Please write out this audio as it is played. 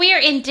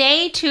in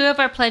day 2 of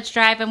our pledge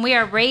drive, and we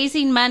are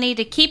raising money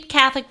to keep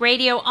Catholic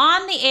Radio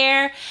on the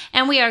air,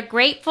 and we are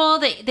grateful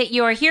that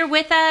you are here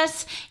with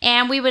us,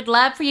 and we would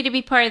love for you to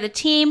be part of the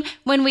team.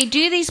 When we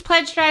do these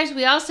pledge drives,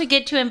 we also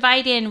get to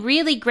invite in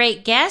really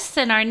great guests,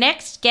 and our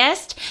next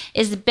guest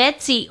is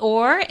Betsy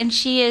Orr, and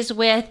she is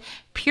with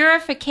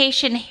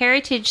Purification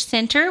Heritage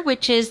Center,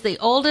 which is the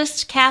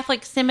oldest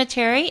Catholic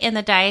cemetery in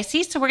the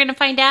diocese. So we're going to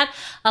find out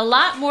a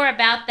lot more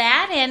about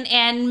that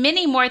and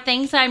many more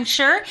things, I'm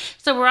sure.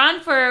 So we're on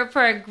for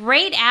a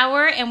great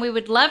hour, and we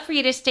would love for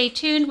you to stay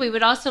tuned. We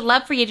would also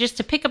love for you just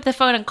to pick up the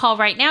phone and call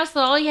right now. So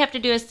all you have to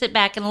do is sit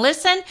back and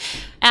listen.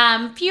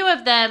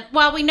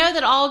 We know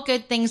that all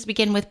good things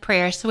begin with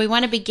prayer. So we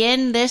want to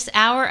begin this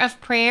hour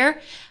of prayer,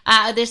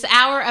 this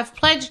hour of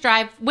pledge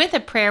drive with a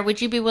prayer.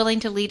 Would you be willing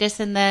to lead us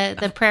in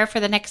the prayer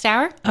for the next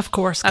hour? Of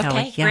course, Kelly.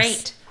 Okay, yes.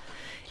 Great.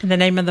 In the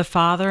name of the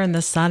Father, and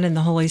the Son, and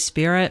the Holy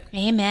Spirit.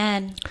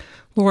 Amen.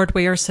 Lord,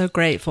 we are so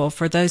grateful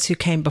for those who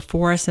came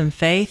before us in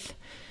faith,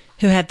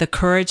 who had the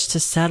courage to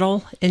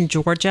settle in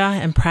Georgia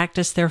and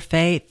practice their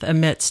faith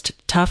amidst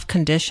tough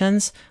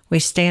conditions. We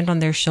stand on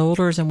their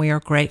shoulders, and we are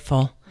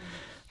grateful.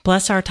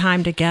 Bless our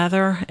time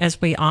together as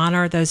we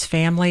honor those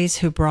families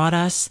who brought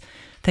us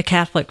the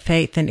Catholic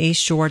faith in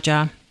East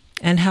Georgia,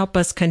 and help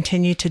us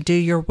continue to do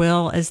your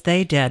will as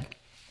they did,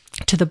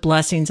 to the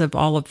blessings of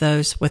all of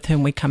those with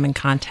whom we come in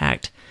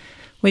contact.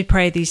 We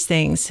pray these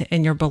things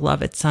in your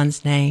beloved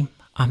Son's name.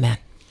 Amen.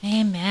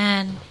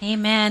 Amen.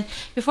 Amen.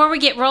 Before we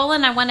get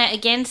rolling, I want to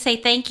again say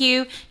thank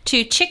you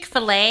to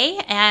Chick-fil-A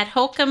at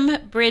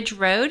Holcomb Bridge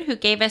Road, who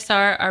gave us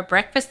our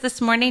breakfast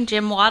this morning.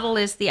 Jim Waddle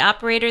is the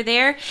operator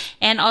there.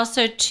 And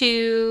also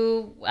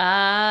to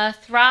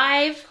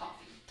Thrive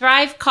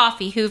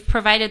Coffee, who've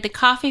provided the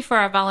coffee for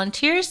our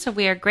volunteers. So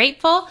we are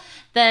grateful.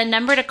 The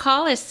number to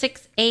call is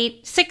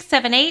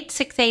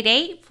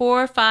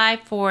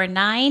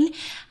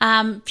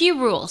 678-688-4549.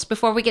 Few rules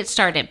before we get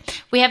started.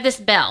 We have this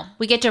bell.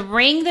 We get to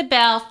ring the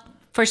bell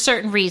for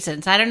certain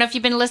reasons. I don't know if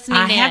you've been listening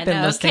in. I have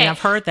been listening. I've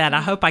heard that.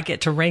 I hope I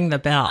get to ring the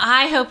bell.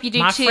 I hope you do,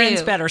 My too. My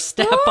friends better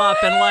step up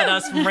and let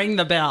us ring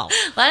the bell.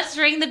 Let's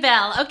ring the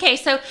bell. Okay,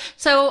 so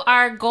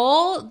our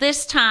goal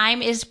this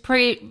time is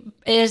given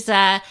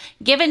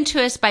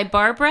to us by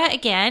Barbara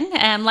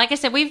again. Like I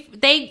said,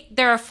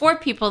 there are 4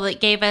 people that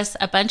gave us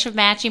a bunch of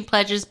matching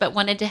pledges, but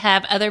wanted to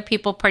have other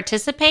people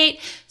participate.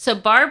 So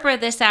Barbara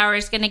this hour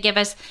is going to give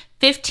us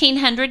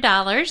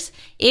 $1,500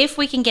 if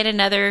we can get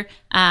another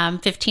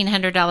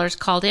 $1,500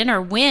 called in, or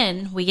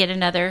when we get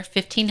another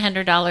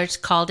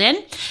 $1,500 called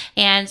in.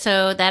 And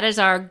so that is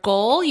our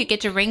goal. You get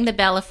to ring the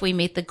bell if we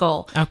meet the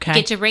goal. Okay. You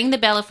get to ring the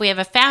bell if we have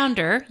a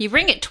founder. You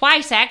ring it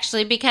twice,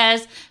 actually,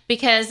 because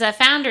a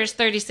founder is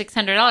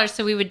 $3,600,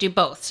 so we would do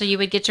both. So you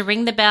would get to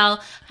ring the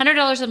bell,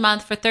 $100 a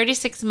month for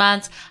 36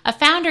 months. A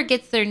founder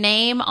gets their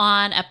name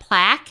on a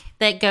plaque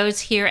that goes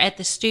here at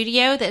the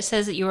studio that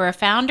says that you were a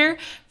founder.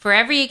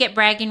 Forever you get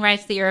bragging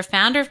rights that you're a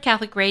founder of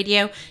Catholic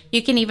Radio.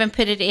 You can even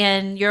put it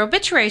in your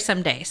obituary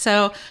someday.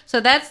 So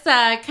that's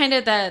kind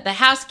of the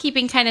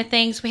housekeeping kind of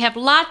things. We have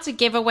lots of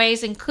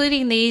giveaways,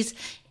 including these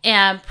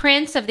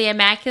prints of the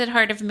Immaculate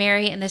Heart of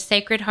Mary and the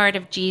Sacred Heart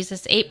of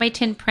Jesus,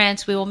 8x10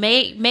 prints. We will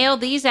mail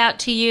these out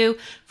to you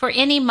for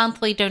any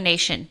monthly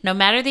donation. No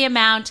matter the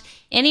amount,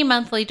 any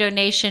monthly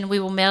donation, we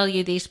will mail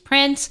you these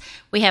prints.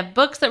 We have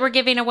books that we're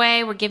giving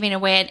away. We're giving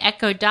away an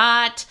Echo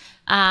Dot.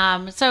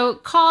 So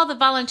call the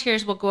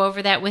volunteers. We'll go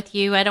over that with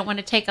you. I don't want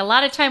to take a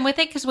lot of time with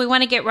it because we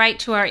want to get right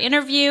to our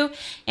interview.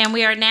 And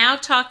we are now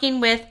talking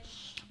with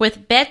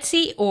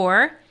Betsy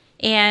Orr,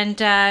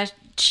 and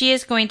she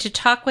is going to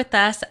talk with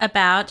us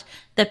about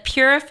the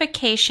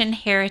Purification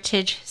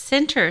Heritage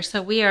Center.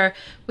 So we are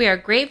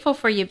grateful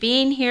for you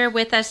being here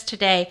with us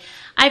today.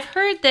 I've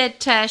heard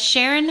that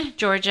Sharon,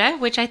 Georgia,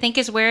 which I think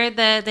is where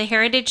the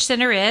Heritage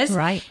Center is,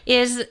 right,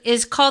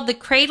 is called the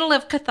Cradle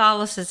of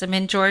Catholicism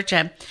in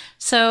Georgia.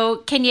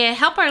 So can you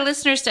help our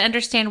listeners to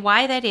understand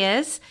why that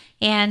is?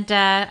 And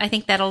I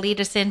think that'll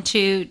lead us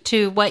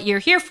into what you're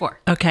here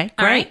for. Okay,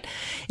 great. Right.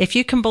 If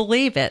you can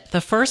believe it,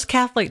 the first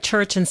Catholic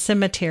church and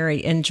cemetery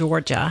in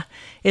Georgia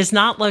is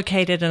not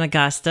located in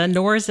Augusta,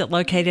 nor is it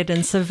located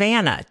in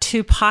Savannah,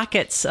 2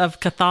 pockets of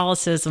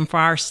Catholicism for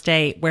our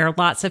state where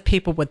lots of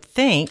people would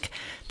think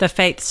the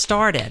faith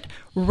started.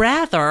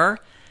 Rather,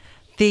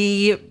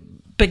 the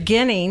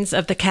beginnings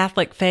of the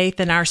Catholic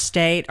faith in our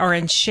state are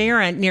in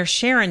Sharon, near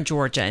Sharon,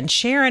 Georgia. And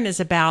Sharon is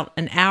about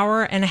an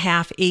hour and a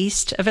half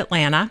east of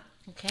Atlanta.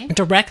 Okay.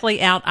 Directly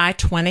out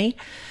I-20,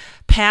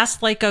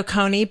 past Lake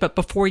Oconee, but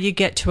before you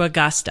get to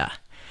Augusta.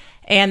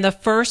 And the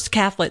first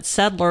Catholic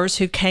settlers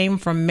who came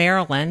from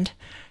Maryland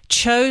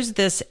chose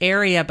this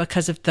area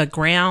because of the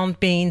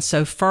ground being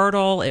so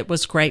fertile. It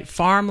was great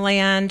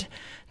farmland.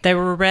 They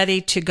were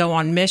ready to go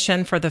on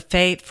mission for the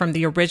faith from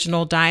the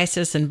original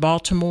diocese in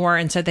Baltimore.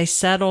 And so they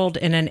settled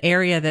in an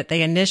area that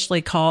they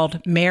initially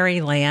called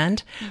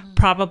Maryland,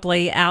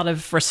 probably out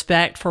of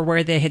respect for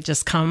where they had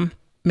just come,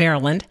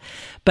 Maryland.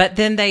 But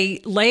then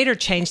they later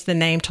changed the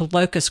name to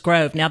Locust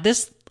Grove. Now,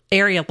 this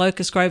area,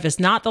 Locust Grove, is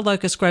not the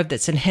Locust Grove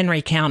that's in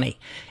Henry County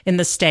in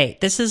the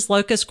state. This is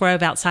Locust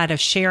Grove outside of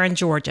Sharon,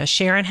 Georgia.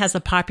 Sharon has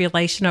a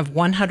population of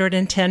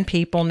 110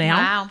 people now.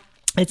 Wow.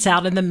 It's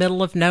out in the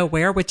middle of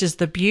nowhere, which is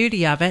the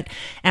beauty of it,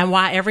 and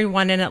why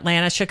everyone in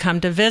Atlanta should come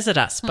to visit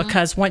us.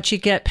 Because once you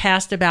get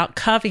past about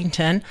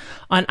Covington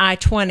on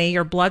I-20,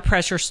 your blood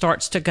pressure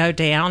starts to go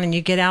down, and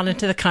you get out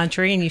into the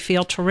country, and you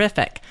feel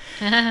terrific.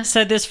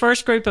 So this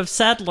first group of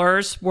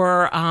settlers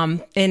were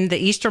in the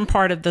eastern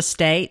part of the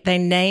state. They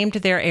named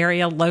their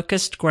area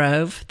Locust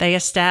Grove. They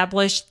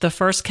established the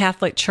first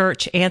Catholic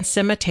church and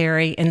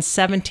cemetery in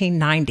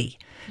 1790.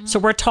 So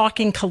we're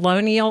talking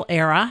colonial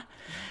era.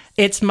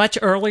 It's much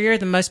earlier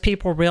than most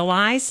people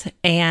realize.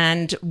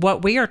 And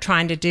what we are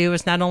trying to do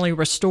is not only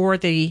restore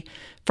the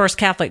First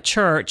Catholic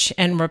Church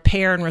and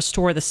repair and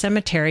restore the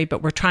cemetery,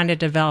 but we're trying to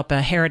develop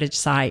a heritage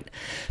site,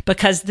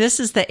 because this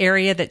is the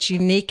area that's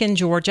unique in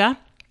Georgia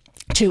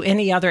to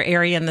any other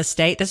area in the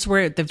state. This is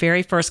where the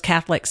very first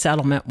Catholic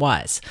settlement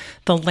was.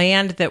 The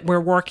land that we're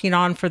working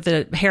on for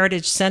the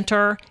Heritage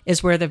Center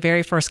is where the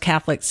very first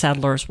Catholic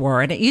settlers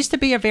were. And it used to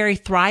be a very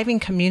thriving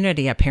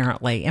community,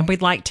 apparently. And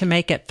we'd like to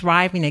make it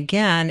thriving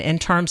again in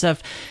terms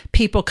of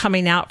people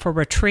coming out for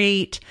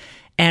retreat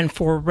and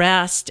for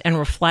rest and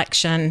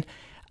reflection,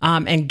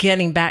 and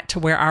getting back to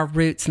where our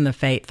roots in the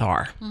faith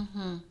are.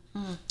 Mm-hmm.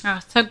 Mm-hmm. Oh,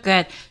 so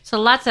good.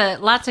 So lots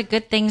of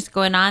good things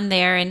going on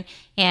there.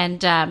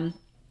 And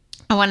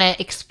I want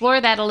to explore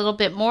that a little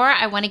bit more.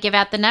 I want to give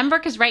out the number,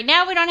 because right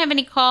now we don't have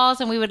any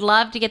calls, and we would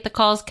love to get the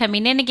calls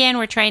coming in again.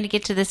 We're trying to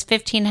get to this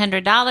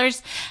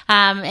 $1,500,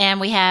 and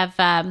we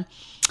have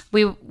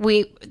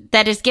we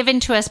that is given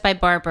to us by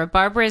Barbara.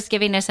 Barbara is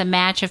giving us a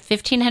match of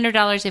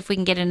 $1,500 if we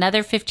can get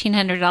another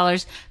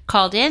 $1,500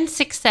 called in.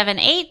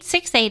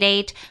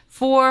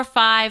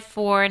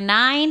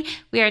 678-688-4549.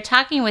 We are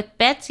talking with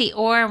Betsy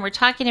Orr, and we're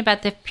talking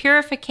about the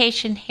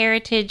Purification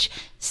Heritage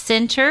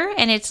Center,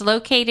 and it's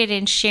located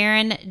in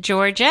Sharon,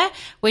 Georgia,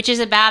 which is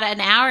about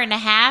an hour and a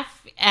half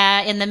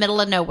in the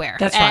middle of nowhere.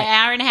 That's right. An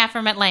hour and a half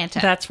from Atlanta.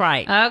 That's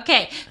right.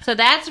 Okay, so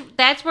that's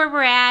where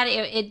we're at.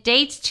 It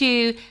dates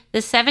to the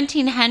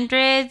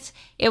 1700s.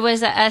 It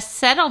was a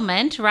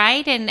settlement,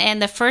 right?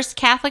 And the first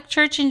Catholic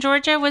church in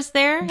Georgia was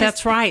there?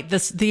 That's right.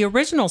 The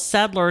original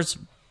settlers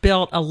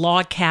built a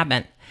log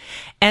cabin,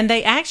 and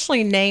they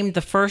actually named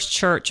the first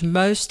church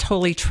Most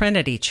Holy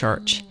Trinity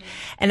Church.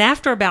 And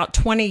after about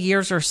 20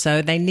 years or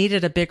so, they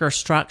needed a bigger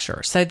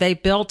structure. So they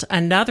built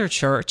another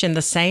church in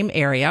the same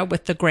area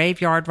with the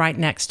graveyard right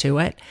next to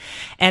it.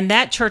 And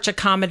that church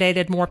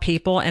accommodated more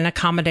people and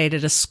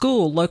accommodated a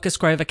school, Locust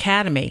Grove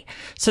Academy.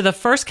 So the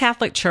first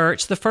Catholic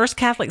church, the first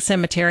Catholic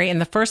cemetery,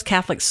 and the first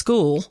Catholic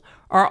school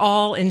are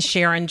all in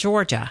Sharon,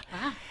 Georgia.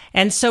 Wow.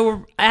 And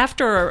so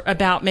after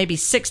about maybe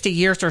 60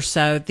 years or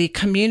so, the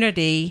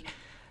community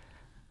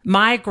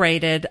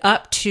migrated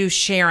up to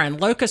Sharon.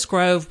 Locust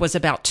Grove was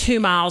about 2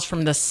 miles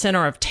from the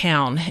center of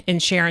town in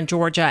Sharon,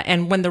 Georgia.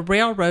 And when the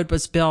railroad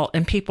was built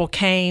and people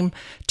came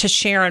to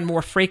Sharon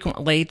more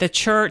frequently, the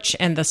church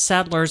and the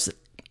settlers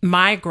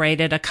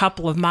migrated a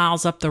couple of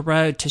miles up the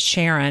road to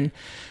Sharon,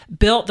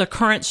 built the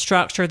current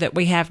structure that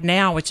we have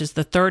now, which is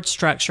the third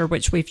structure,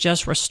 which we've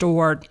just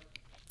restored,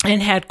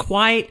 and had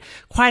quite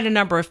a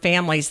number of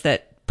families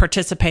that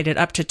participated.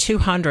 Up to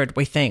 200,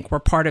 we think, were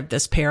part of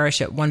this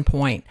parish at one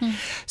point.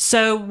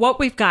 So what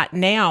we've got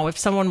now, if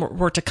someone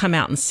were to come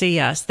out and see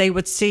us, they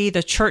would see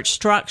the church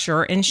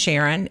structure in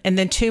Sharon, and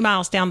then 2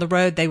 miles down the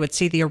road, they would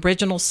see the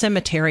original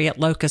cemetery at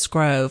Locust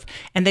Grove,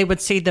 and they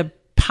would see the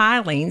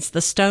pilings,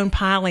 the stone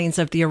pilings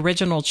of the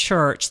original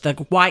church, the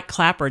white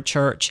clapboard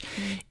church,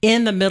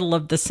 in the middle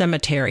of the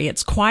cemetery.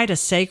 It's quite a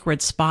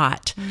sacred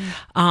spot.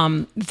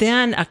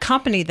 Then a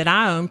company that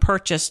I own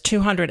purchased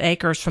 200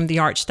 acres from the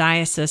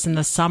Archdiocese in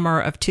the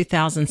summer of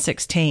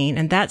 2016,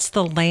 and that's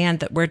the land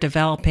that we're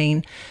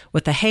developing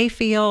with a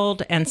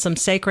hayfield and some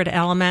sacred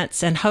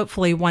elements, and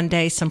hopefully one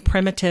day some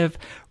primitive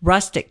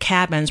rustic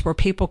cabins where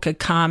people could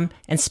come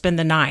and spend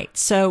the night.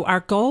 So our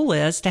goal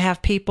is to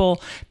have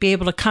people be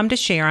able to come to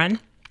Sharon,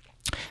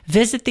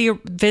 visit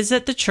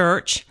the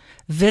church,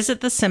 visit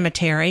the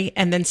cemetery,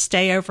 and then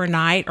stay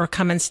overnight or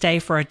come and stay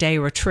for a day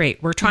retreat.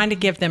 We're trying to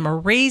give them a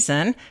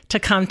reason to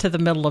come to the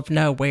middle of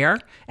nowhere,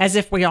 as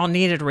if we all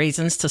needed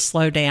reasons to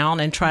slow down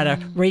and try to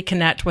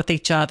reconnect with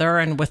each other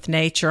and with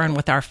nature and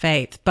with our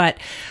faith. But,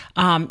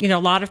 a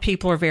lot of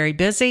people are very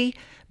busy,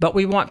 but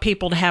we want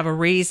people to have a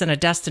reason, a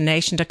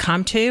destination to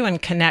come to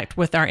and connect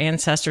with our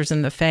ancestors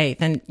in the faith.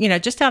 And,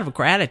 just out of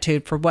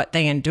gratitude for what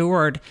they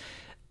endured,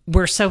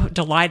 we're so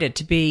delighted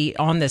to be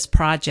on this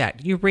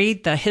project. You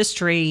read the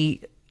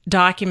history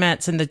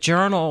documents and the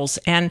journals,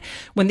 and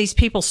when these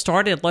people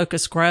started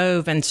Locust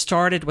Grove and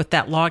started with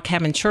that log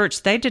cabin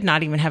church, they did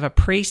not even have a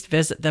priest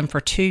visit them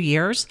for 2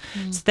 years.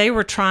 So they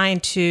were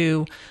trying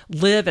to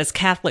live as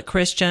Catholic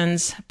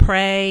Christians,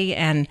 pray,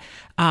 and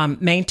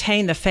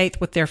maintain the faith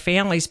with their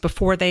families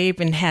before they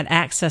even had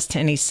access to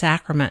any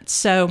sacraments.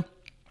 So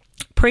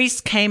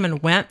priests came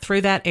and went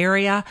through that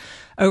area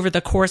over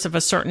the course of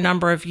a certain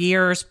number of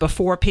years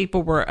before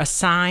people were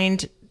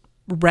assigned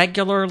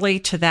regularly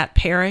to that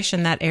parish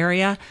in that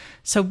area.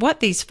 So what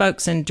these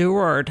folks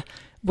endured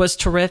was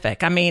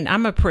terrific. I mean,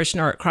 I'm a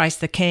parishioner at Christ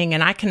the King,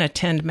 and I can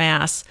attend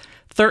Mass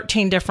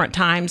 13 different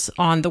times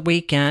on the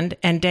weekend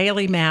and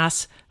daily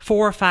Mass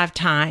 4 or 5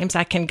 times.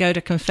 I can go to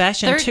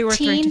confession 2 or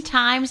 3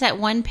 times at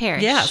one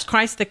parish. Yes,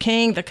 Christ the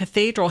King, the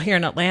cathedral here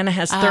in Atlanta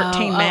has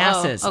 13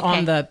 masses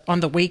okay. on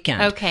the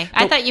weekend. Okay,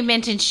 I thought you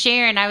meant in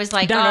Sharon. I was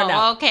like,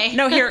 no. Okay.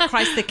 No, here at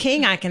Christ the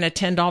King, I can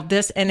attend all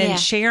this. And in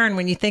Sharon,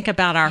 when you think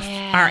about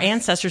our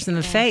ancestors in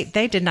the faith,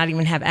 they did not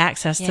even have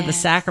access to the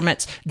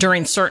sacraments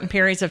during certain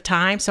periods of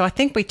time. So I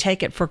think we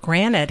take it for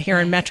granted here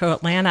in Metro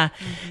Atlanta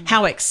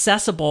how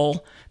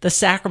accessible the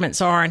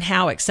sacraments are and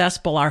how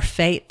accessible our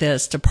faith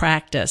is to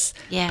practice.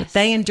 Yes. But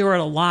they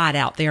endured a lot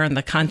out there in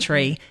the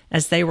country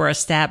as they were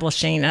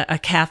establishing a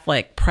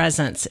Catholic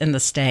presence in the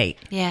state.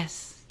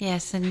 Yes,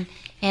 and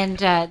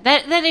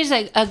that is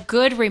a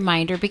good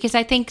reminder, because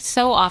I think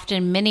so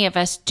often many of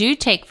us do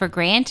take for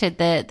granted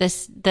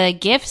the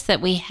gifts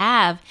that we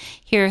have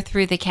here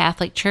through the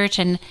Catholic Church,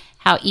 and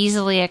how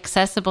easily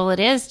accessible it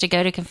is to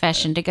go to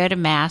confession, to go to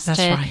Mass,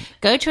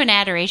 go to an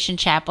adoration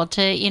chapel,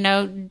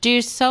 to,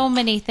 do so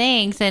many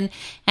things. And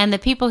the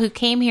people who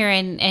came here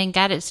and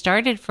got it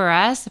started for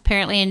us,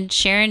 apparently in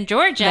Sharon,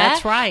 Georgia.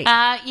 That's right.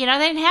 They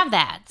didn't have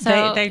that.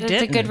 So they it's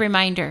didn't. a good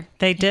reminder.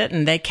 They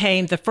didn't. They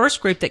came, the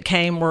first group that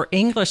came were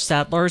English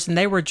settlers, and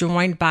they were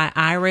joined by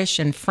Irish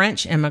and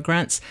French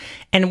immigrants.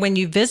 And when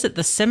you visit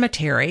the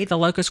cemetery, the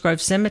Locust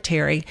Grove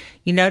Cemetery,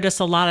 you notice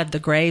a lot of the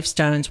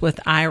gravestones with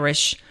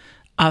Irish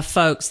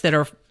folks that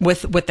are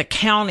with the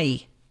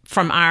county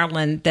from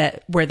Ireland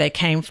where they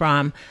came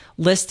from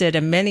listed,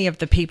 and many of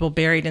the people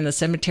buried in the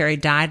cemetery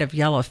died of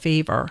yellow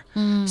fever.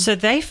 So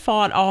they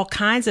fought all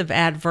kinds of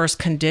adverse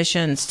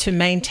conditions to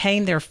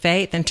maintain their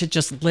faith and to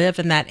just live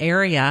in that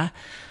area,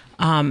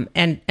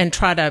 and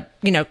try to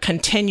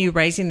continue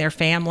raising their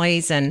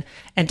families and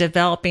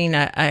developing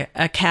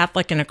a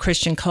Catholic and a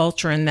Christian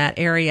culture in that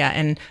area.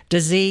 And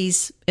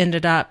disease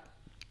ended up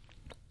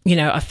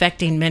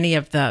affecting many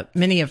of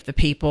the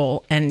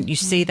people, and you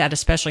see that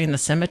especially in the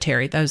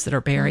cemetery, those that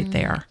are buried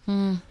there.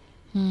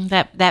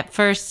 That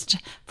first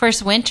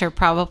winter,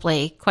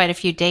 probably quite a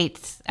few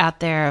dates out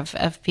there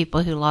of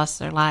people who lost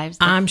their lives.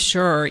 I'm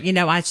sure.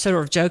 I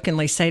sort of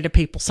jokingly say to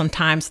people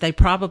sometimes they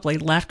probably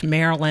left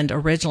Maryland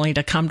originally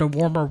to come to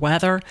warmer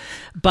weather,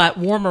 but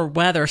warmer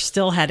weather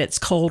still had its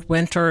cold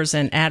winters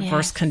and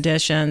adverse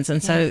conditions.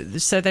 And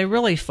so they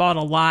really fought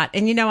a lot.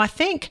 And, I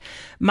think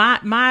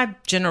my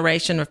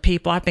generation of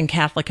people, I've been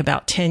Catholic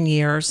about 10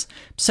 years,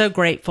 so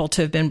grateful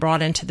to have been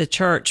brought into the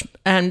church.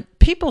 And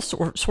people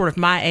sort of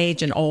my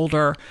age and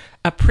older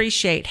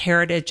appreciate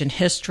heritage and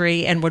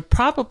history and would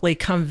probably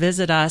come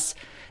visit us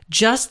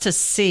just to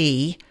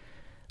see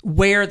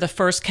where the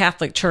first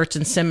Catholic church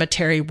and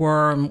cemetery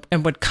were,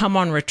 and would come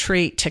on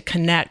retreat to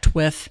connect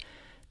with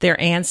their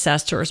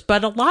ancestors.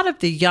 But a lot of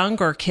the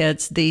younger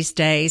kids these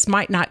days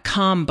might not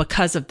come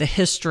because of the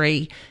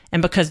history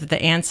and because of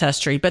the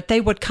ancestry, but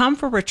they would come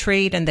for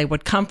retreat and they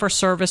would come for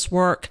service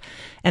work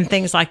and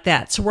things like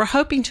that. So we're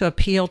hoping to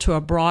appeal to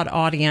a broad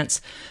audience,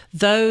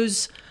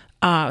 those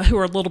who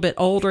are a little bit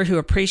older, who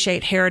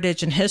appreciate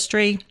heritage and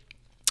history,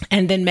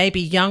 and then maybe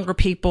younger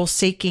people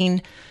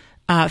seeking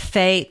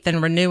faith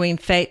and renewing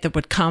faith that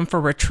would come for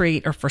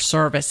retreat or for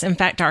service. In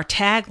fact, our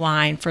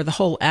tagline for the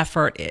whole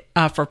effort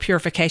for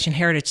Purification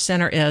Heritage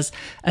Center is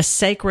a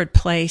sacred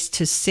place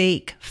to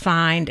seek,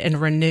 find,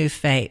 and renew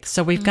faith.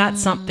 So we've got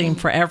something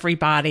for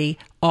everybody,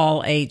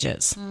 all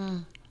ages.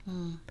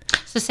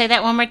 So say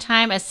that one more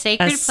time, a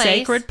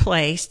sacred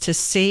place to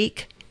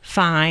seek,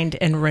 find,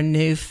 and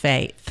renew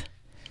faith.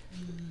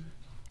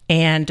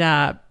 And,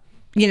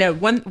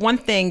 one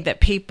thing that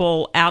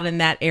people out in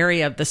that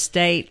area of the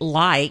state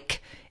like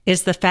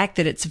is the fact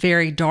that it's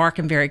very dark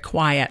and very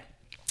quiet.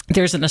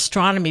 There's an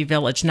astronomy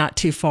village not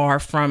too far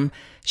from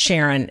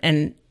Sharon,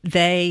 and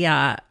they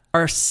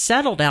are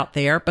settled out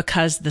there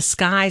because the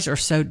skies are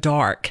so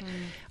dark.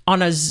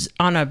 On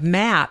a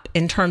map,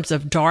 in terms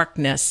of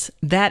darkness,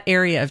 that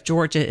area of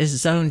Georgia is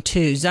Zone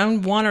 2.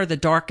 Zone 1 are the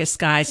darkest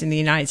skies in the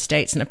United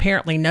States, and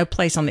apparently no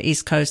place on the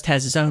East Coast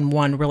has Zone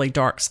 1 really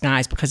dark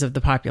skies because of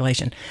the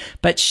population.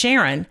 But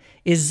Sharon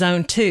is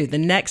Zone 2, the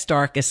next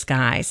darkest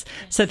skies.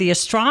 So the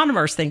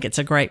astronomers think it's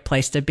a great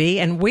place to be,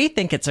 and we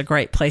think it's a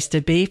great place to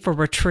be for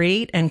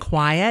retreat and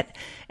quiet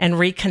and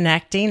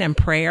reconnecting and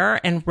prayer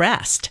and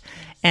rest.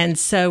 And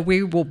so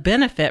we will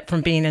benefit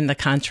from being in the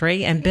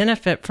country and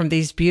benefit from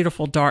these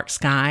beautiful dark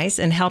skies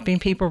and helping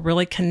people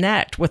really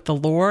connect with the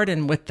Lord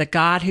and with the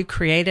God who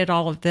created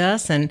all of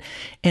this, and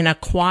in a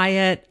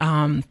quiet,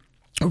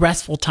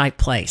 restful type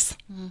place.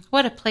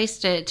 What a place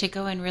to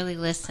go and really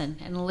listen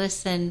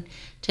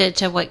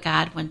to what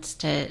God wants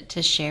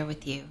to share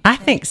with you. I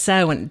think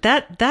so. And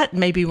that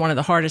may be one of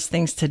the hardest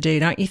things to do,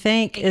 don't you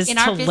think? Is in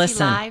to our busy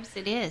listen. lives,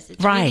 it is.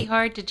 It's really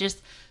hard to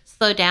just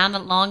slow down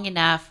long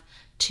enough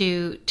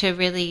to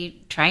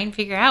really try and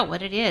figure out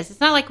what it is. It's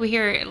not like we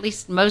hear, at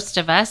least most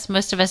of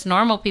us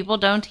normal people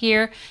don't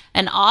hear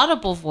an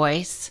audible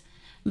voice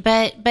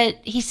but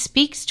he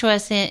speaks to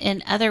us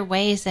in other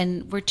ways,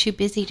 and we're too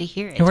busy to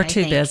hear it. We're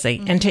too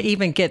busy. And to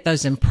even get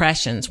those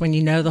impressions when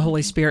you know the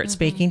Holy Spirit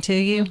speaking to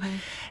you.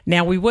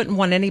 Now, we wouldn't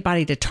want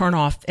anybody to turn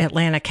off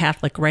Atlanta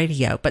Catholic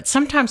Radio, but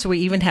sometimes we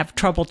even have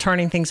trouble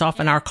turning things off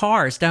in our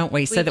cars, don't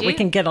we? So that we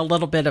can get a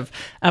little bit of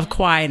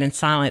quiet and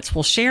silence.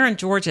 Well, Sharon,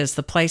 Georgia is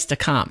the place to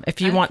come if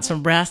you want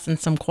some rest and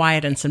some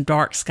quiet and some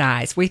dark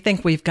skies. We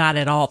think we've got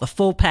it all, the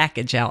full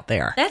package out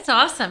there. That's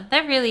awesome.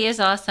 That really is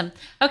awesome.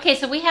 Okay,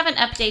 so we have an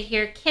update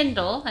here.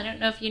 Kindle, I don't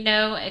know if you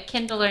know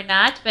Kindle or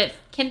not, but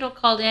Kindle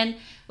called in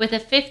with a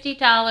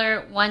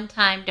 $50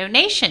 one-time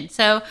donation.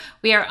 So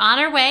we are on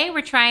our way.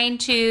 We're trying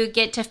to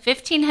get to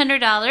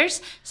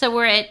 $1,500. So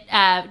we're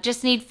at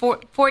just need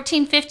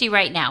 $1,450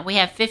 right now. We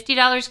have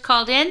 $50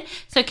 called in.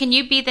 So can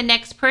you be the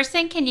next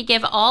person? Can you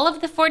give all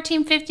of the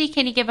 $1,450?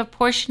 Can you give a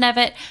portion of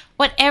it?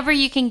 Whatever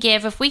you can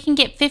give. If we can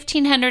get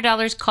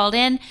 $1,500 called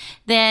in,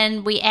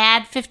 then we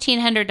add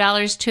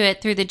 $1,500 to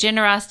it through the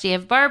generosity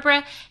of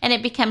Barbara, and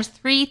it becomes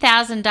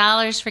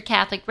 $3,000 for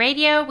Catholic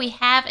Radio. We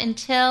have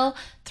until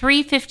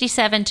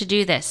 3:57 to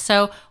do this.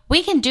 So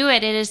we can do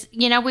it. It is,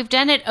 we've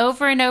done it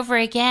over and over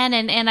again,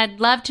 and I'd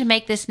love to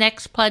make this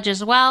next pledge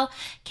as well.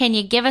 Can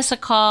you give us a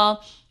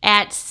call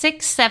at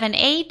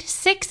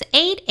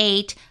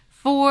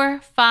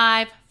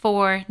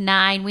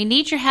 678-688-4549? We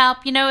need your help.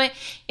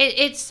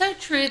 It's so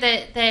true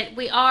that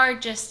we are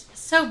just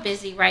so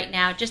busy right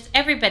now. Just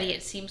everybody,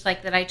 it seems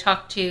like, that I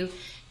talk to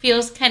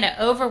feels kind of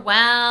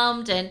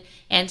overwhelmed and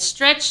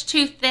stretched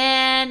too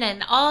thin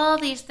and all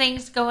these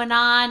things going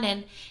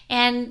on.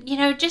 And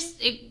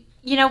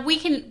we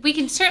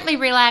can certainly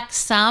relax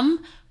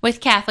some with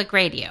Catholic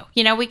Radio.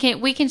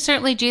 We can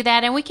certainly do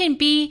that, and we can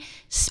be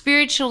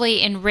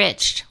spiritually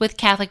enriched with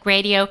Catholic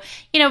Radio,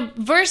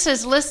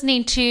 versus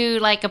listening to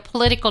like a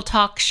political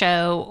talk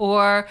show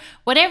or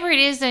whatever it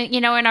is,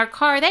 in our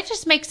car. That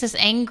just makes us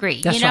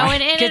angry, That's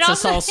right. And gets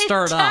us all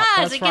stirred up.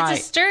 It gets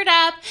us stirred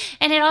up,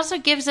 and it also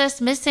gives us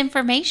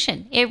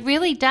misinformation. It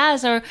really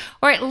does, or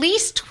at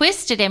least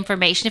twisted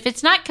information. If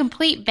it's not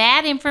complete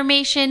bad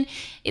information,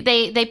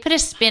 they put a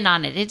spin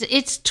on it.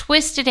 It's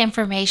twisted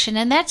information,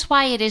 and that's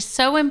why it is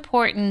so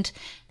important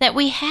that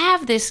we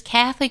have this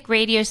Catholic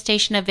radio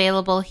station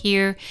available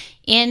here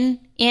in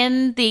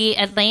the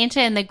Atlanta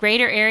and the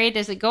greater area.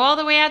 Does it go all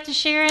the way out to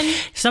Sharon?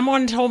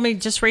 Someone told me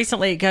just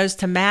recently it goes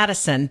to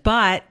Madison,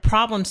 but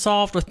problem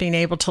solved with being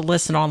able to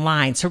listen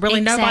online. So really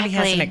nobody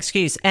has an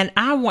excuse. And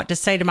I want to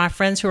say to my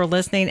friends who are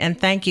listening, and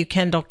thank you,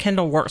 Kendall.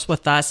 Kendall works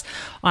with us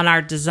on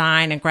our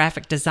design and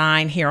graphic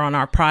design here on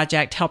our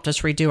project, helped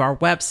us redo our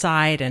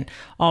website and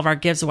all of our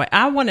giveaway.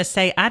 I want to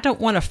say I don't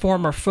want a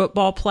former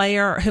football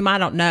player whom I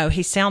don't know.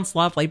 He sounds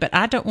lovely, but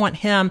I don't want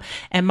him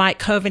and Mike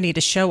Coveney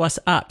to show us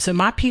up. So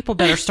my people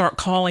better start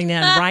calling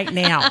in right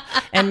now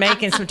and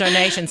making some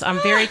donations. I'm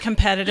very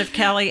competitive,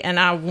 Kelly, and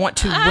I want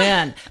to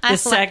win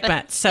this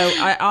segment. So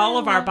all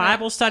of our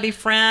Bible study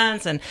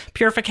friends and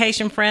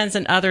Purification friends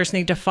and others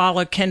need to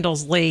follow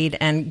Kendall's lead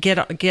and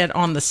get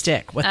on the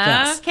stick with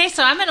this. Okay,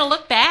 so I'm going to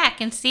look back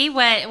and see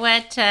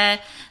what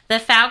the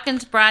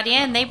Falcons brought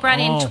in. They brought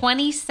in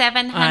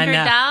 $2,700.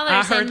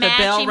 I heard the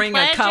bell ring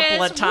a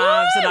couple of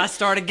times, and I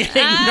started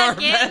getting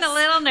nervous. Getting a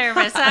little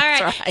nervous. All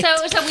right. So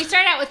we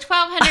start out with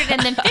 $1,200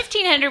 and then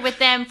 $1,500 with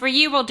them. For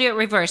you, we'll do it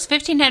reverse.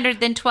 $1,500,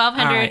 then $1,200.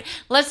 Right.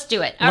 Let's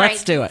do it.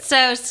 Let's do it.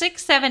 So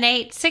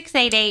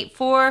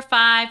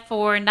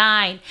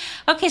 678-688-4549.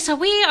 Okay, so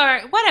we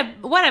are,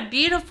 what a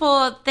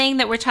beautiful thing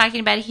that we're talking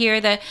about here.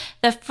 The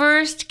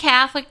First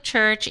Catholic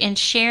Church in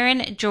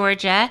Sharon,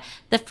 Georgia.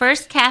 The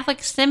First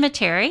Catholic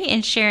Cemetery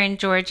in Sharon,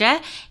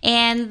 Georgia,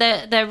 and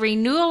the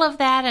renewal of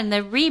that and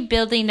the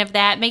rebuilding of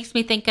that makes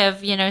me think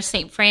of,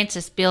 St.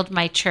 Francis, build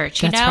my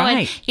church, That's right.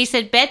 And he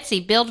said, Betsy,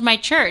 build my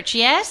church.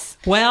 Yes?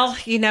 Well,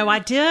 I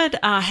did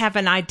have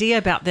an idea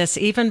about this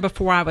even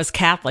before I was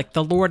Catholic.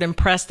 The Lord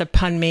impressed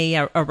upon me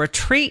a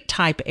retreat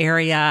type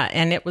area,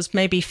 and it was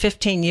maybe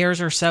 15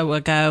 years or so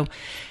ago.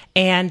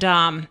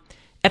 And,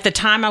 at the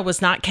time, I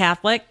was not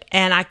Catholic,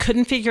 and I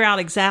couldn't figure out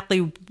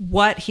exactly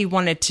what he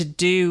wanted to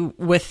do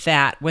with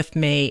that with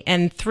me.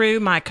 And through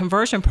my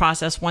conversion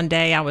process, one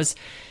day I was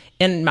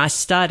in my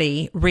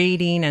study,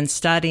 reading and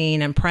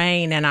studying and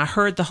praying, and I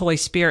heard the Holy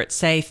Spirit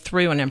say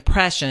through an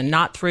impression,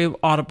 not through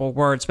audible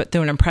words, but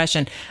through an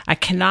impression, I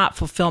cannot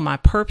fulfill my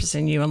purpose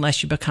in you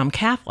unless you become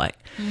Catholic.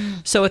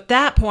 So at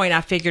that point,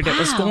 I figured it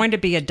was going to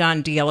be a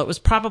done deal. It was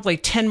probably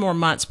 10 more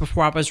months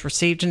before I was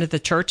received into the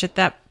church at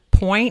that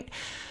point.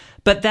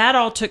 But that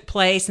all took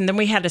place, and then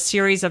we had a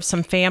series of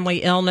some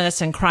family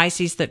illness and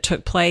crises that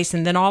took place.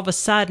 And then all of a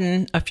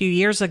sudden, a few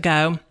years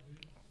ago,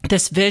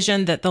 this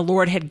vision that the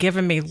Lord had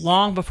given me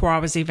long before I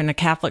was even a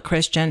Catholic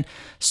Christian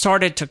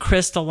started to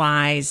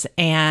crystallize,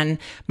 and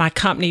my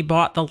company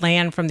bought the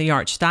land from the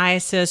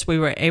Archdiocese. We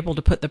were able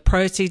to put the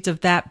proceeds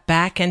of that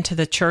back into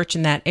the church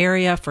in that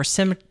area for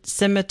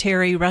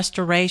cemetery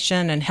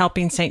restoration and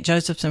helping St.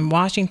 Joseph's in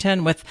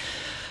Washington with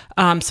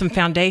some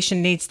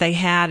foundation needs they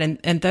had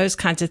and those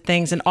kinds of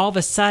things. And all of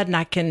a sudden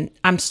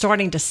I'm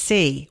starting to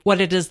see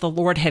what it is the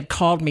Lord had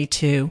called me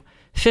to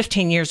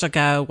 15 years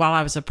ago while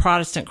I was a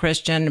Protestant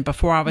Christian and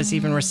before I was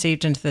even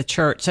received into the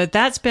church. So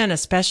that's been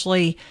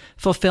especially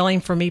fulfilling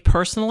for me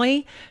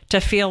personally to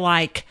feel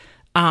like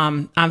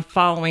I'm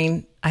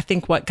following, I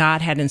think, what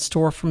God had in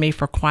store for me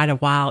for quite a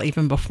while,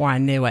 even before I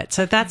knew it.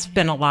 So that's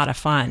been a lot of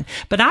fun.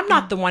 But I'm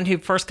not the one who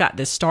first got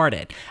this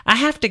started. I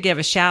have to give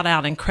a shout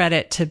out and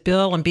credit to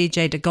Bill and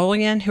BJ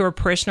DeGolian, who are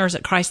parishioners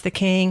at Christ the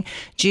King,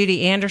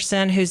 Judy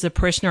Anderson, who's a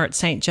parishioner at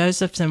St.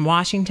 Joseph's in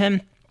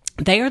Washington.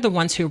 They are the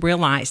ones who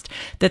realized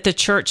that the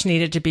church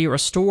needed to be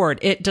restored.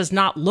 It does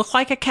not look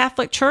like a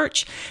Catholic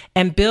church.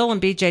 And Bill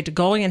and BJ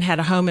DeGolian had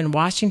a home in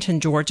Washington,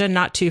 Georgia,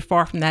 not too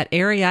far from that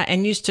area,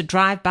 and used to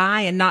drive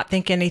by and not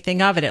think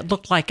anything of it. It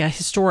looked like a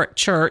historic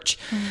church,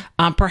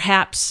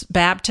 perhaps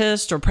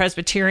Baptist or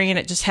Presbyterian.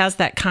 It just has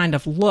that kind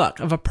of look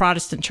of a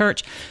Protestant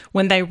church.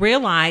 When they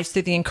realized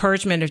through the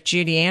encouragement of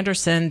Judy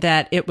Anderson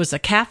that it was a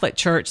Catholic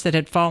church that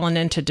had fallen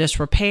into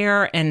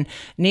disrepair and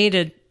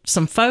needed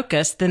some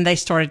focus, then they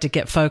started to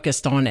get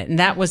focused on it. And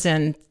that was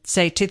in,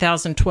 say,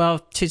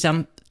 2012,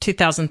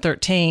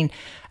 2013.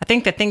 I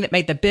think the thing that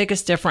made the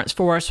biggest difference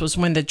for us was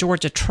when the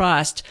Georgia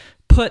Trust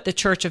put the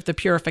Church of the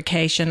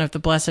Purification of the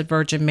Blessed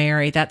Virgin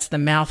Mary, that's the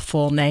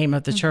mouthful name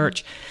of the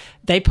church,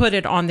 they put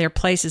it on their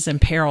places in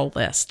peril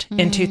list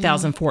in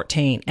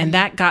 2014. And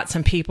that got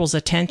some people's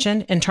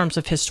attention in terms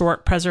of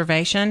historic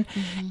preservation.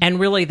 And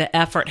really the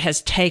effort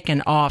has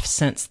taken off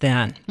since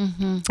then.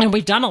 And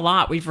we've done a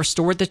lot. We've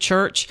restored the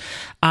church,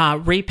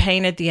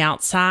 repainted the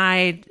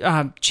outside,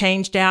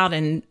 changed out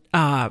and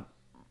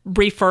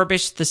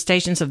refurbished the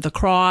Stations of the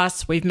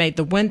Cross. We've made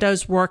the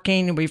windows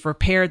working. We've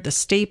repaired the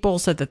steeple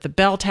so that the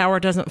bell tower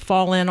doesn't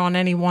fall in on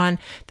anyone.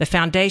 The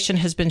foundation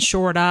has been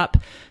shored up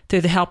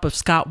through the help of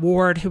Scott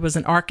Ward, who is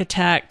an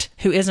architect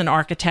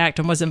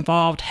and was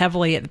involved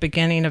heavily at the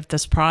beginning of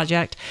this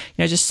project.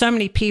 You know, just so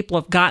many people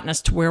have gotten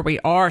us to where we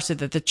are so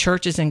that the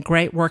church is in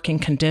great working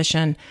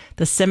condition.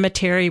 The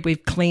cemetery,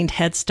 we've cleaned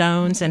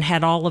headstones and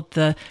had all of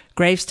the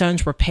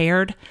gravestones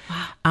repaired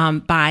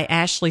by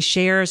Ashley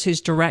Shares, who's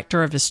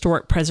Director of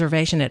Historic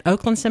Preservation at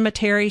Oakland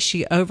Cemetery.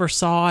 She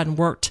oversaw and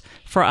worked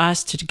for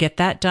us to get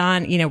that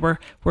done. You know,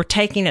 we're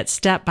taking it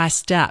step by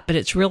step, but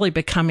it's really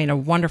becoming a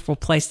wonderful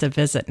place to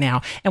visit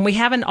now. And we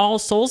have an All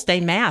Souls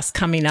Day Mass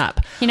coming up.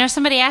 You know,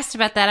 somebody asked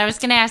about that. I was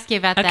going to ask you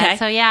about that.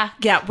 So yeah.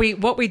 Yeah,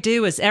 what we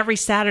do is every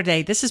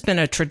Saturday, this has been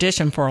a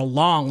tradition for a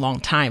long, long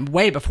time,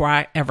 way before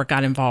I ever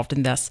got involved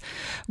in this.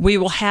 We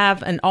will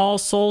have an All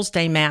Souls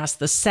Day Mass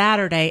the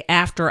Saturday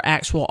after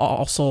actual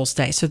All Souls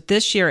Day. So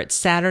this year it's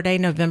Saturday,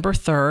 November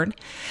 3rd,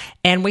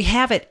 and we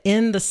have it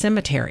in the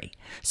cemetery.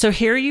 So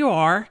here you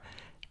are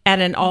at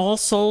an All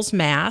Souls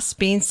Mass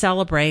being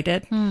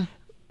celebrated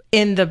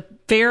in the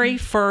very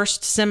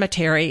first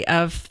cemetery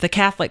of the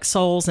Catholic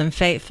souls and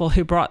faithful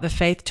who brought the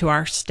faith to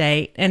our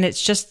state. And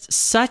it's just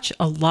such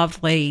a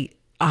lovely,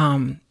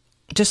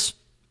 just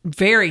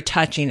very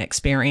touching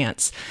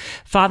experience.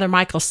 Father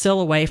Michael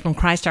Silloway from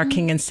Christ Our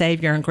King and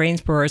Savior in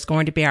Greensboro is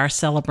going to be our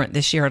celebrant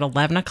this year at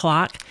 11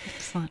 o'clock.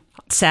 Excellent.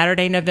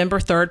 Saturday, November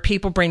 3rd,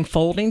 people bring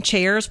folding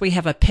chairs. We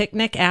have a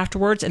picnic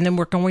afterwards, and then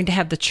we're going to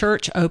have the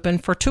church open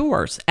for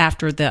tours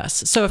after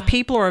this. So if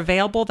people are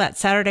available that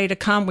Saturday to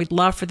come, we'd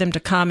love for them to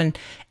come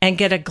and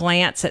get a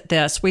glance at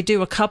this. We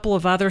do a couple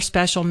of other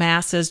special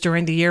masses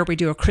during the year. We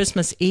do a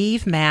Christmas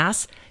Eve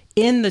Mass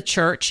in the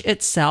church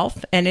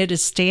itself, and it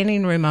is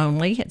standing room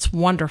only. It's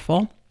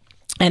wonderful.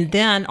 And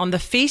then on the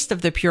Feast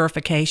of the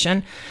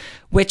Purification,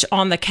 which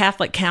on the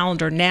Catholic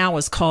calendar now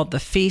is called the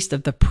Feast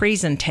of the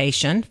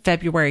Presentation,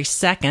 February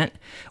 2nd,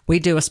 we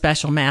do a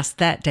special Mass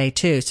that day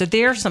too. So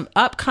there are some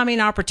upcoming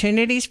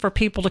opportunities for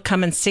people to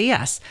come and see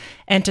us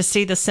and to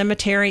see the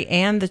cemetery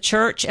and the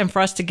church, and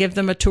for us to give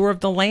them a tour of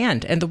the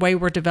land and the way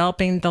we're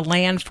developing the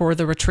land for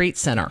the retreat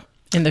center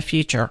in the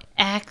future.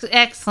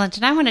 Excellent.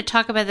 And I want to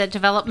talk about that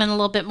development a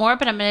little bit more,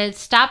 but I'm going to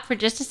stop for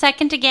just a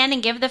second again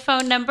and give the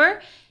phone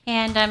number.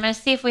 And I'm going to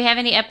see if we have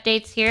any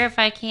updates here, if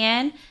I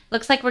can.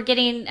 Looks like we're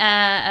getting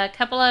a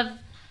couple of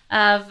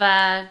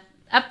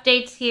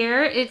updates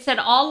here. It said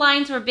all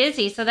lines were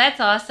busy, so that's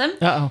awesome.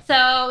 Uh-oh.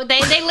 So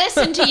they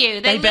listen to you.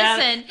 They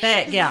listen.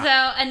 Yeah.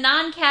 So a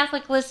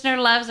non-Catholic listener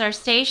loves our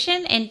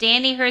station, and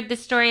Danny heard the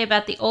story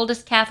about the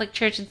oldest Catholic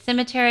church and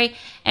cemetery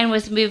and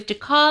was moved to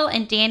call,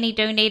 and Danny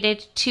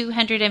donated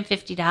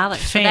 $250.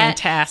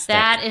 Fantastic. So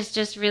that is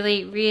just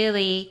really,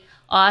 really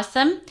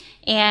awesome.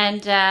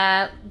 And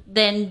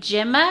then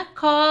Gemma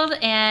called,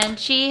 and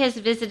she has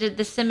visited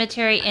the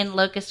cemetery in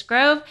Locust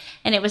Grove,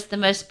 and it was the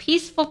most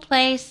peaceful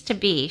place to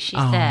be, she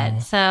said.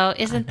 So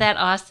isn't that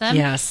awesome?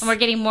 Yes. And we're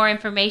getting more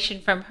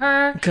information from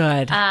her.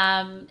 Good.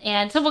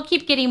 And so we'll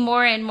keep getting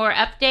more and more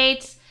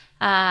updates.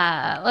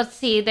 Let's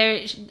see.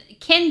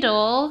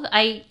 Kendall,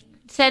 I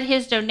said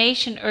his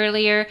donation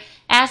earlier,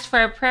 asked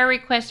for a prayer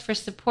request for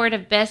support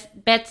of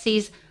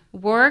Betsy's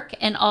work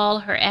and all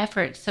her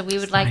efforts. So we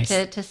would like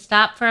to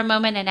stop for a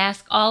moment and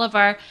ask all of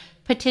our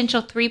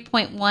potential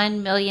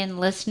 3.1 million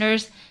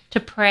listeners to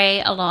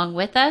pray along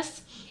with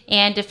us.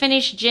 And to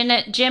finish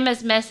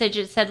Gemma's message,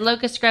 it said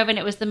Locust Grove, and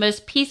it was the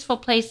most peaceful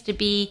place to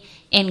be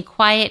in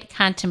quiet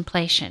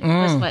contemplation,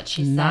 was what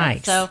she said.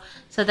 Nice. So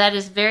So that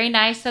is very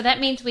nice. So that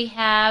means we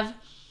have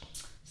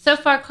so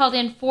far called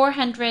in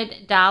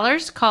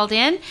 $400 called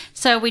in.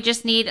 So we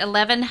just need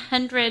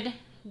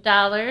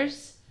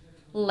 $1,100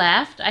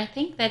 left. I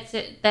think that's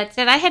it.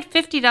 I had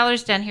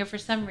 $50 down here for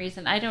some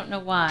reason. I don't know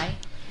why.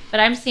 But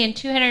I'm seeing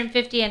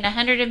 250 and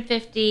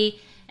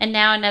 150 and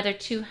now another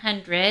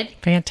 200.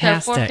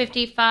 Fantastic. So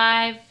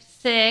 455,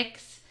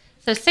 6.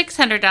 So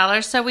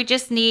 $600. So we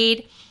just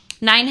need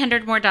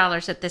 $900 more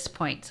at this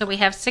point. So we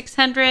have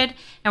 $600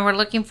 and we're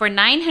looking for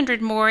 $900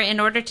 more in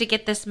order to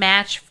get this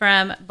match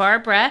from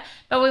Barbara.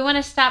 But we want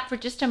to stop for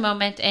just a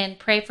moment and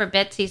pray for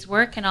Betsy's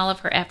work and all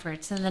of her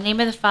efforts. In the name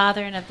of the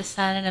Father and of the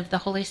Son and of the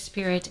Holy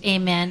Spirit,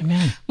 amen.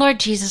 Amen.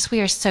 Lord Jesus,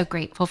 we are so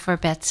grateful for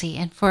Betsy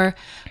and for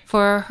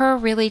her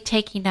really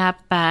taking up,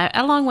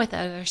 along with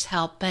others'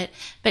 help, but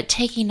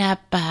taking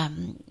up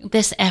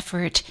this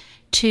effort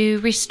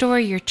to restore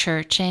your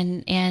church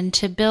and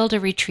to build a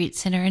retreat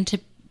center and to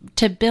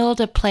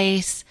build a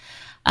place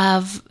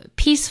of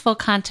peaceful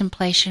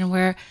contemplation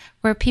where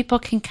people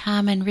can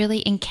come and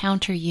really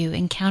encounter you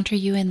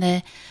in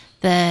the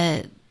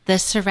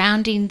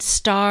surrounding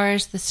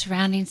stars, the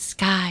surrounding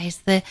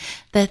skies, the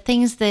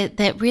things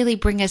that really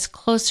bring us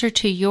closer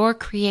to your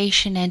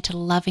creation and to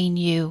loving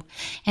you.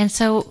 And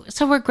so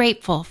we're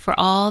grateful for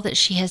all that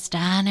she has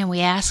done, and we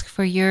ask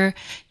for your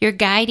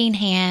guiding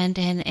hand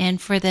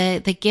and for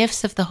the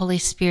gifts of the Holy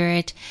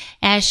Spirit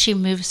as she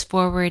moves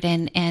forward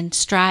and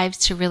strives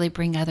to really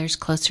bring others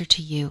closer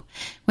to you.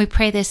 We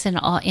pray this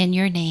in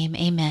your name.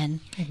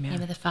 Amen. Amen. In the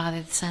name of the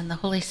Father, the Son, the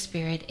Holy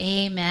Spirit.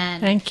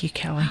 Amen. Thank you,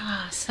 Kelly.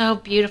 Oh, so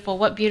beautiful.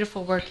 What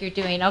beautiful work you're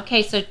doing.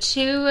 Okay, so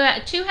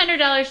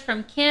 $200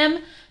 from Kim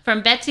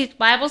from Betsy's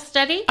Bible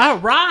study. All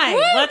right.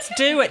 Woo! Let's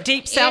do it.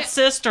 Deep South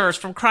Sisters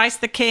from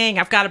Christ the King.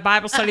 I've got a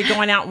Bible study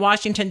going out in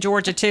Washington,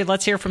 Georgia, too.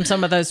 Let's hear from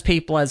some of those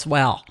people as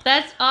well.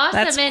 That's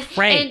awesome. That's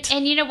great.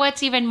 And you know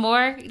what's even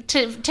more,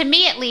 to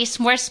me at least,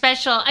 more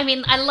special? I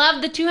mean, I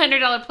love the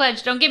 $200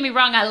 pledge. Don't get me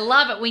wrong. I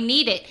love it. We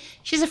need it.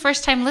 She's a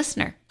first-time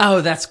listener.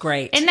 Oh, that's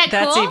great. Isn't that cool?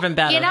 That's even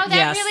better. You know,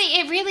 yes.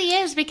 it really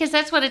is, because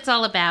that's what it's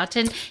all about.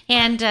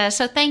 And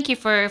so thank you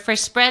for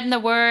spreading the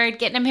word,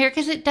 getting them here,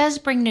 because it does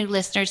bring new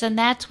listeners, and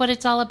that's what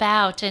it's all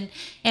about. And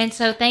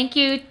so thank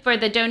you for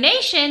the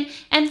donation,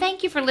 and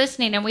thank you for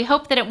listening. And we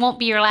hope that it won't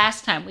be your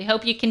last time. We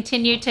hope you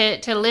continue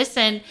to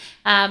listen,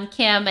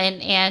 Kim,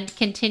 and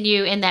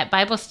continue in that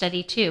Bible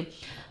study too.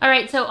 All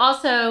right. So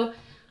also,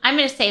 I'm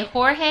going to say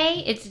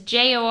Jorge. It's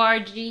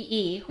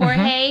Jorge.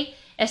 Jorge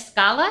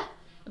Escala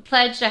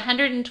pledged a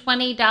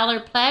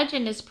 $120 pledge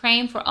and is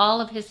praying for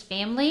all of his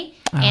family.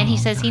 And he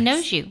says he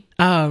knows you.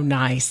 Oh,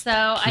 nice. So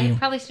I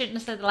probably shouldn't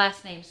have said the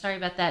last name. Sorry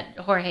about that,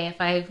 Jorge, if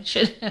I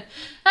should.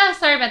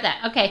 Sorry about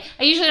that. Okay.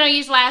 I usually don't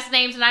use last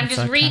names, and I'm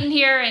just reading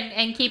here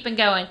and keeping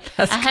going.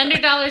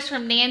 $100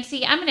 from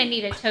Nancy. I'm going to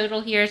need a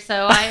total here,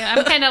 so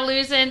I'm kind of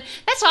losing.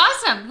 That's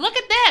awesome. Look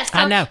at this. So,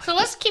 I know. So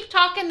let's keep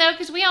talking, though,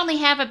 because we only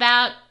have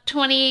about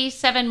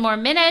 27 more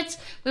minutes.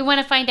 We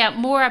want to find out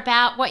more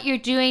about what you're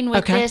doing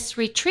with this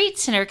retreat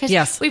center,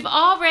 because we've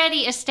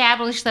already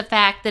established the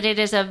fact that it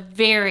is a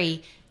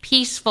very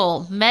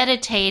peaceful,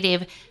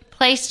 meditative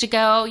place to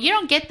go. You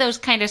don't get those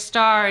kind of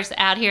stars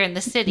out here in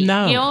the city.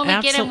 No, you only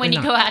get them when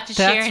you go out to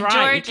share in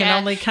Georgia. You can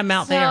only come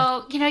out there.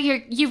 So, you know,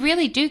 you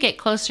really do get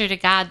closer to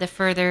God the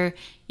further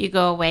you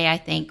go away, I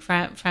think,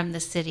 from the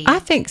city. I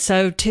think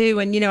so, too.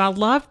 And, you know, I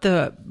love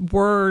the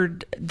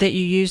word that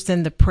you used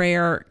in the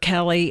prayer,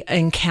 Kelly,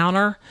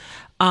 encounter,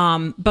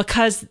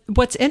 because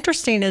what's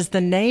interesting is the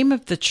name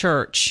of the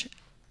Church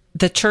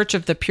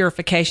of the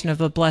Purification of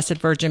the Blessed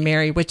Virgin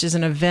Mary, which is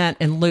an event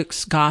in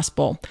Luke's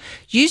Gospel,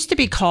 used to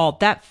be called,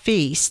 that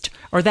feast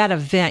or that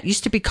event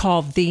used to be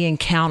called the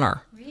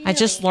Encounter. Really? I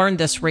just learned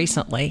this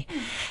recently,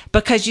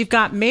 because you've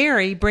got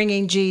Mary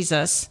bringing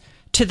Jesus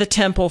to the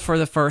temple for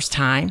the first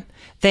time.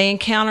 They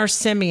encounter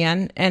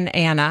Simeon and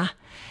Anna,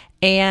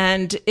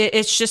 and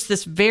it's just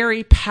this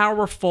very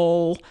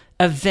powerful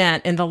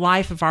event in the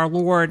life of our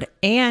Lord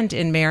and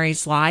in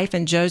Mary's life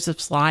and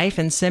Joseph's life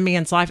and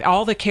Simeon's life,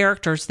 all the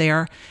characters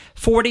there,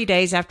 40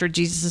 days after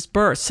Jesus'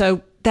 birth.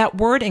 So that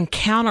word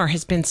encounter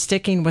has been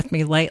sticking with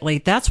me lately.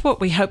 That's what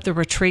we hope the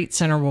retreat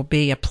center will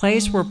be, a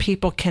place where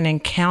people can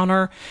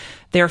encounter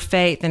their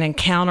faith and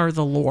encounter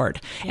the Lord.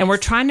 Yes. And we're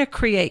trying to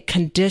create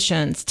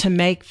conditions to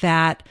make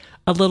that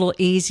a little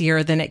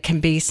easier than it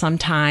can be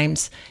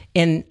sometimes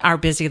in our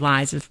busy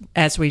lives,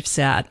 as we've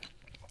said.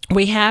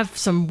 We have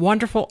some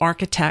wonderful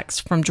architects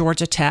from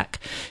Georgia Tech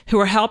who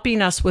are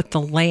helping us with the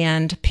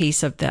land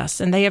piece of this.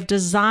 And they have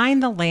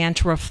designed the land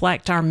to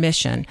reflect our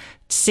mission: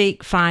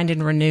 seek, find,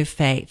 and renew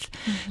faith.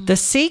 Mm-hmm. The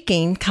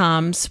seeking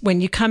comes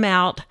when you come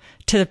out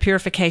to the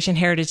Purification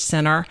Heritage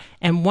Center.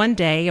 And one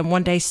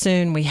day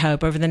soon, we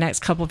hope, over the next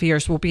couple of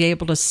years, we'll be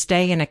able to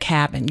stay in a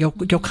cabin. You'll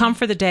come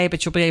for the day,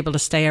 but you'll be able to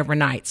stay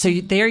overnight. So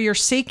there you're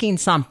seeking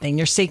something.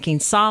 You're seeking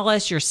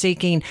solace. You're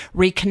seeking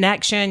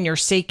reconnection. You're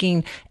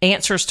seeking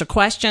answers to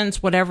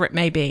questions, whatever it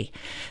may be.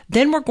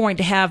 Then we're going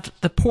to have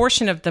the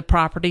portion of the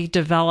property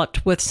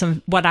developed with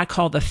some, what I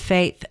call the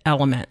faith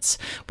elements.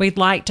 We'd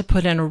like to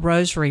put in a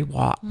rosary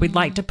walk. We'd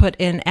like to put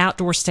in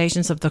outdoor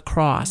stations of the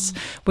cross.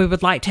 We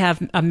would like to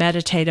have a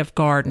meditative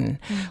garden.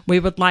 We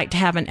would like to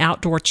have an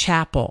outdoor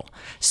chapel.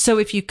 So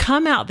if you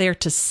come out there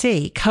to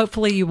seek,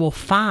 hopefully you will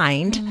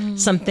find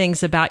some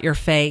things about your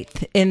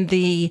faith in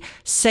the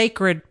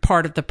sacred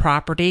part of the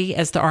property,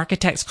 as the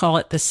architects call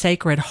it, the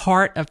sacred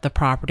heart of the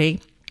property.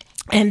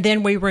 And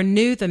then we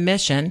renew the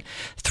mission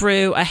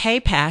through a hay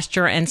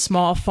pasture and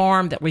small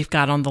farm that we've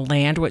got on the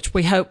land, which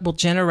we hope will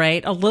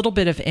generate a little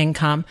bit of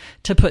income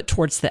to put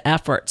towards the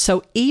effort.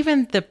 So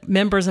even the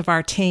members of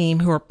our team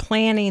who are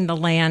planning the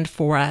land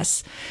for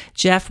us,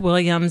 Jeff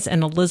Williams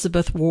and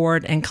Elizabeth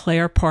Ward and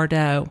Claire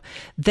Pardo,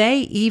 they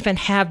even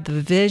have the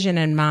vision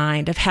in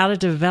mind of how to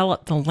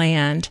develop the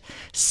land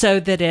so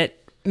that it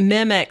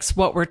mimics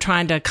what we're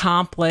trying to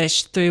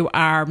accomplish through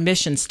our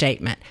mission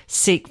statement: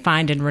 seek,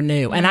 find, and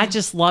renew. And I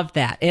just love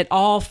that. It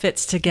all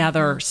fits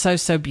together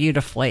so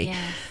beautifully.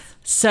 Yes.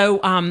 So,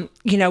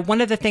 one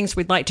of the things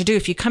we'd like to do,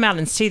 if you come out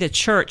and see the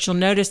church, you'll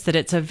notice that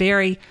it's a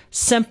very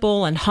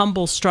simple and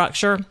humble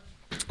structure.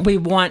 We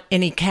want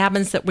any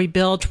cabins that we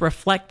build to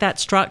reflect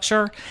that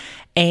structure.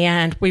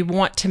 And we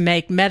want to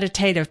make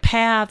meditative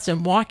paths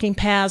and walking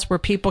paths where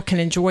people can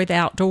enjoy the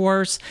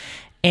outdoors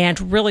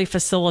and really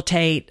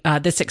facilitate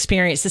this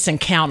experience, this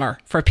encounter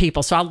for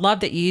people. So I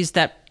love that you used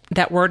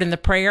that word in the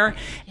prayer.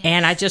 Yes.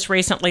 And I just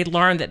recently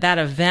learned that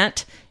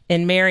event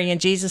in Mary and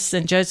Jesus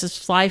and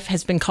Joseph's life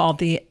has been called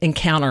the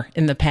encounter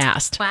in the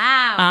past.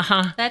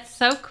 Wow. That's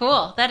so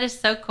cool. That is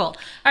so cool. All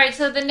right,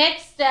 so the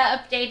next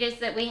update is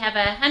that we have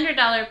a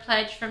 $100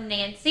 pledge from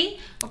Nancy.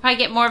 We'll probably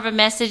get more of a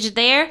message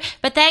there,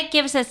 but that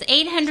gives us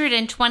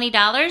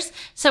 $820.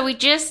 So we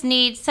just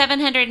need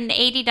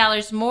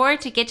 $780 more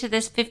to get to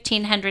this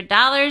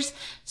 $1,500.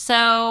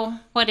 So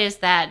what is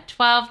that?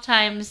 12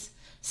 times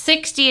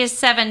 60 is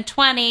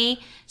 720.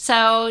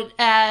 So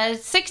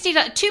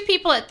 2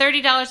 people at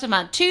 $30 a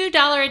month,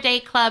 $2 a day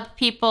club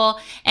people,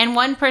 and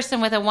one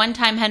person with a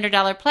one-time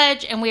 $100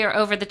 pledge, and we are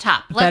over the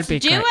top. Let's do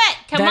it.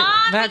 Come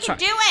on, we can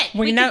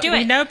do it.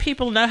 We know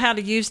people know how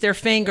to use their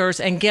fingers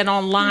and get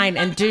online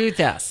and do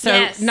this.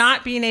 So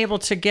not being able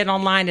to get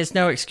online is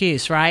no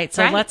excuse, right?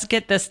 So let's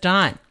get this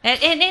done.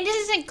 And it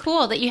isn't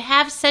cool that you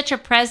have such a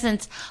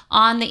presence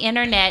on the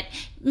internet.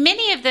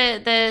 Many of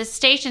the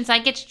stations I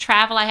get to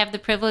travel, I have the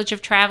privilege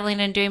of traveling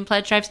and doing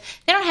pledge drives.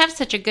 They don't have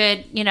such a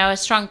good, a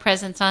strong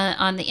presence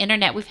on the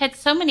internet. We've had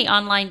so many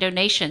online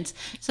donations.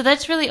 So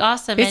that's really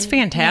awesome. It's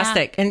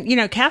fantastic. Yeah.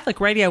 And, Catholic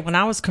radio, when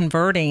I was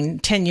converting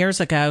 10 years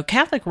ago,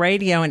 Catholic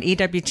radio and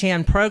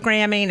EWTN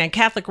programming and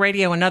Catholic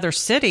radio in other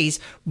cities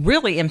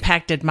really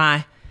impacted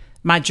my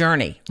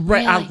journey.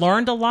 Really? I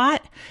learned a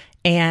lot,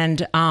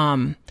 and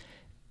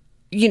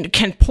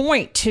can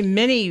point to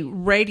many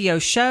radio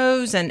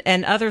shows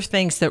and other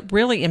things that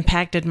really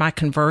impacted my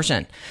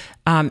conversion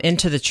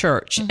into the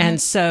church. Mm-hmm.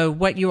 And so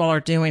what you all are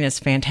doing is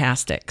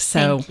fantastic.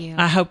 So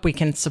I hope we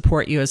can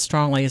support you as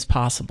strongly as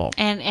possible.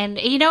 And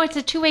it's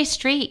a two-way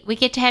street. We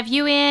get to have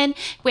you in.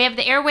 We have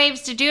the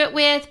airwaves to do it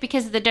with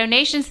because of the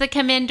donations that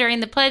come in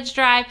during the pledge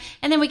drive.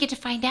 And then we get to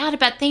find out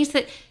about things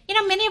that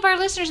many of our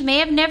listeners may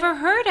have never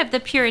heard of the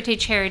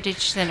Purification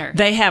Heritage Center.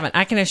 They haven't.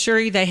 I can assure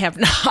you they have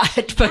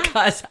not,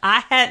 because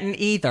I hadn't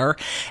either.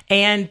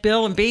 And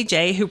Bill and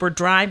BJ, who were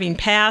driving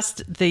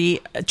past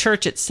the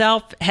church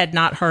itself, had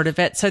not heard of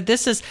it. So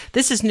this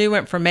is new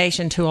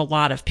information to a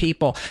lot of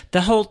people.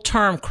 The whole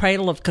term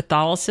cradle of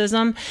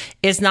Catholicism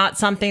is not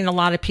something a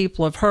lot of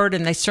people have heard,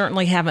 and they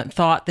certainly haven't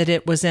thought that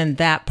it was in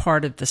that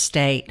part of the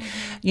state.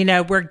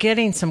 Mm-hmm. We're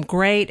getting some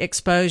great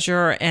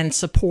exposure and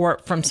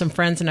support from some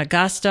friends in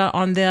Augusta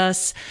on this.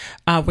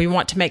 We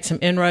want to make some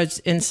inroads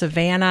in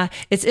Savannah.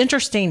 It's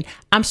interesting.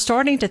 I'm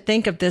starting to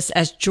think of this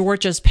as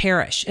Georgia's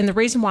parish. And the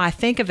reason why I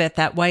think of it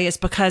that way is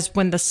because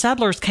when the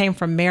settlers came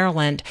from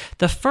Maryland,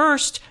 the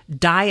first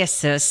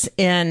diocese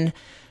in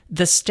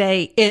the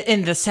state,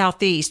 in the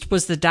southeast,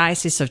 was the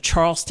Diocese of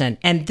Charleston.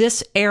 And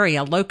this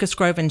area, Locust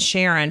Grove and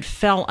Sharon,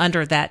 fell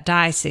under that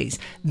diocese.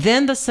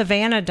 Then the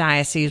Savannah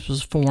Diocese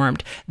was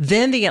formed.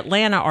 Then the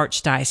Atlanta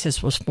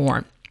Archdiocese was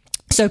formed.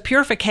 So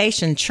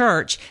Purification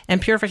Church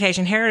and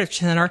Purification Heritage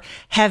Center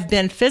have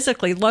been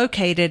physically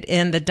located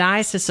in the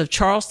Diocese of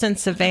Charleston,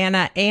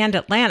 Savannah, and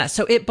Atlanta.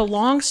 So it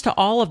belongs to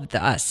all of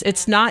us.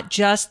 It's not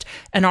just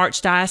an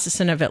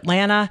Archdiocesan of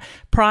Atlanta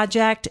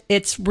project.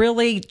 It's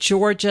really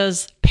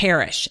Georgia's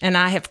parish. And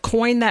I have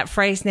coined that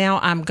phrase now.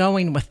 I'm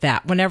going with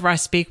that whenever I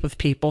speak with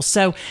people.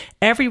 So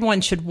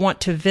everyone should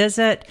want to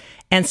visit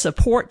and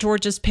support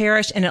Georgia's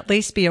parish and at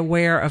least be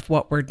aware of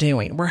what we're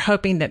doing. We're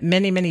hoping that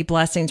many, many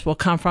blessings will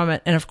come from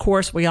it. And of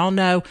course, we all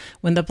know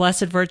when the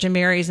Blessed Virgin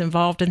Mary is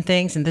involved in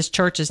things, and this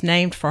church is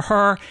named for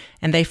her,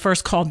 and they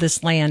first called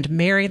this land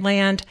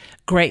Maryland,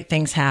 great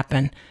things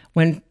happen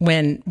when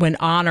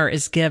honor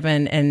is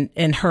given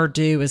and her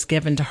due is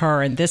given to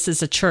her. And this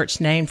is a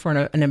church named for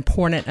an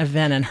important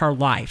event in her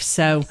life.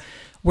 So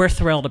we're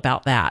thrilled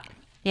about that.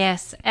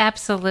 Yes,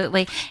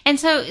 absolutely. And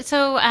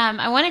so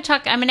I want to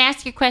talk. I'm going to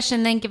ask you a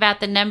question, then give out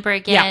the number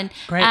again. Yeah,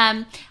 great. I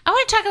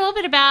want to talk a little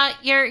bit about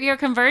your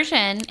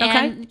conversion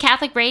and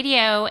Catholic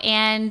radio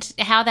and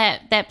how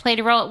that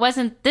played a role. It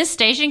wasn't this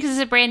station because it's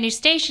a brand new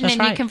station, That's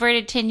and right. you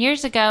converted 10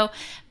 years ago.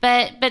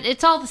 But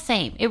it's all the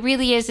same. It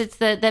really is. It's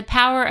the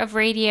power of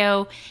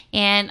radio,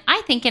 and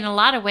I think in a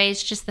lot of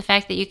ways, just the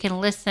fact that you can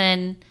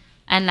listen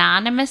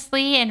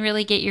anonymously and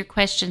really get your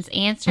questions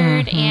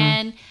answered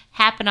and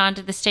happen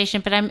onto the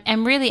station. But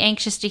I'm really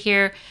anxious to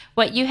hear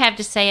what you have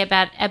to say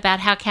about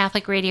how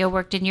Catholic radio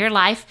worked in your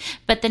life.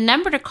 But the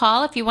number to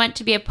call if you want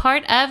to be a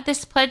part of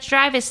this pledge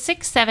drive is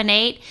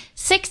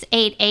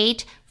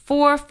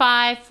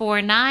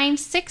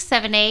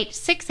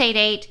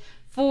 678-688-4549,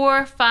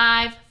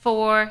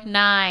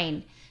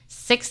 678-688-4549,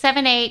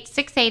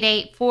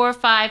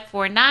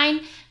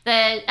 678-688-4549.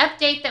 The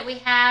update that we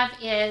have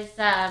is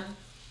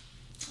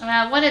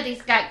one of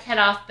these got cut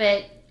off,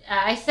 but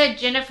I said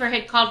Jennifer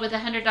had called with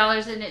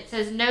 $100, and it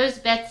says knows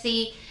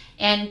Betsy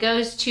and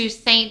goes to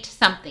Saint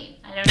something.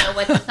 I don't know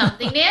what the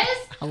something is.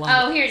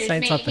 Here it is.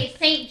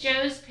 St.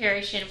 Joe's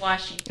Parish in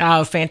Washington.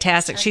 Oh,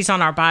 fantastic. She's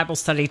on our Bible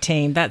study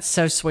team. That's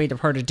so sweet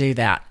of her to do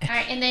that. All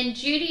right, and then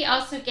Judy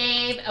also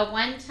gave a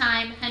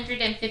one-time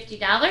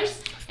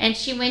 $150, and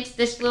she went to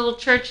this little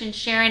church in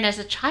Sharon as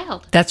a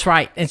child. That's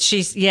right. And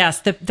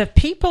the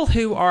people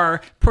who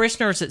are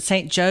parishioners at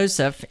St.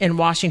 Joseph in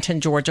Washington,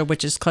 Georgia,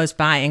 which is close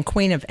by, and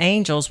Queen of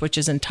Angels, which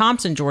is in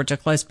Thompson, Georgia,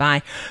 close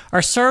by,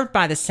 are served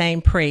by the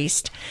same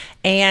priest.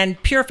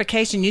 And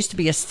Purification used to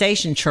be a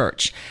station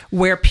church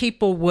where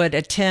people would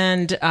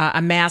attend a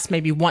mass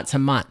maybe once a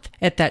month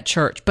at that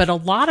church. But a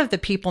lot of the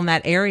people in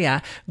that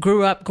area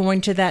grew up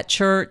going to that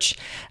church,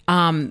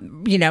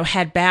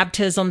 had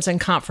baptisms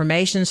and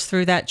confirmations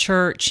through that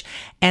church.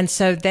 And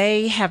so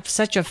they have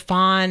such a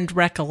fond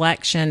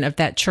recollection of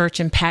that church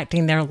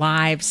impacting their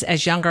lives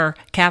as younger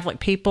Catholic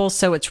people.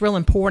 So it's real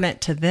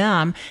important to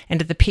them and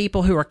to the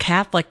people who are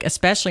Catholic,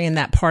 especially in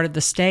that part of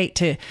the state,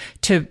 to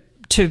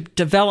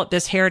develop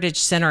this heritage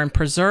center and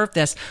preserve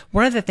this.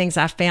 One of the things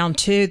I found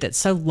too that's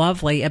so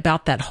lovely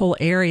about that whole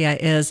area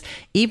is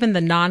even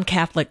the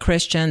non-Catholic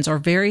Christians are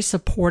very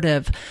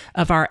supportive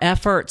of our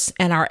efforts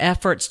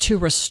to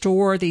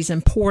restore these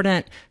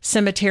important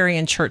cemetery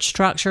and church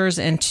structures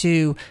and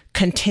to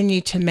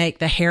continue to make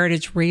the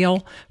heritage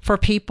real for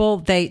people.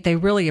 They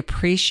really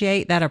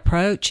appreciate that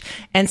approach.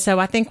 And so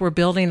I think we're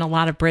building a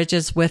lot of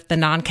bridges with the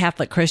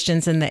non-Catholic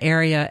Christians in the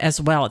area as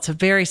well. It's a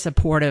very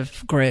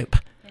supportive group.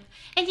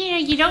 And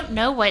you don't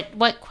know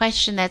what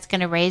question that's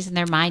going to raise in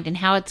their mind and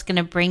how it's going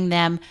to bring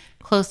them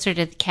closer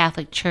to the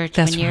Catholic Church.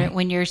 That's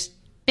when you're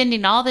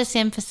spending all this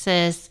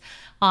emphasis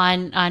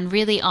on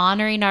really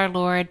honoring our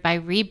Lord by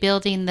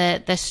rebuilding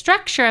the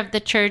structure of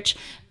the church,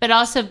 but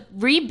also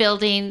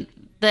rebuilding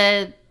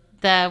the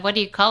what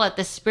do you call it,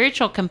 the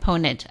spiritual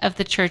component of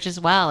the church as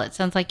well. It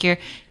sounds like you're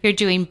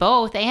doing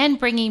both and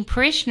bringing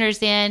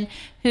parishioners in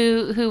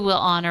who will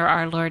honor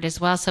our Lord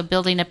as well. So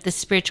building up the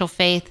spiritual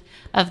faith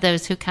of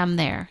those who come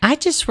there. I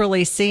just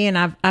really see,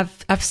 and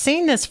I've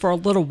seen this for a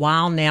little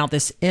while now,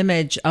 this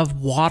image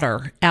of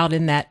water out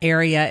in that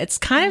area. It's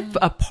kind of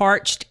a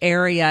parched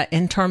area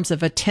in terms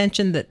of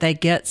attention that they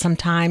get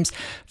sometimes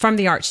from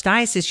the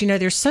Archdiocese.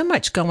 There's so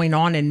much going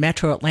on in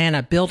Metro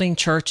Atlanta, building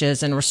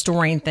churches and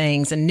restoring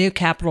things and new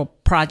capital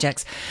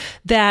projects,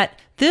 that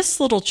this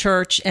little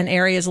church and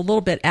area is a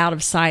little bit out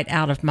of sight,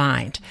 out of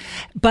mind.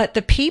 But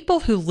the people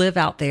who live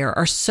out there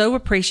are so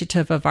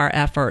appreciative of our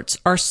efforts,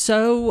 are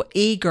so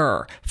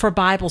eager for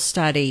Bible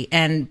study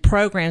and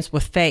programs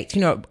with faith.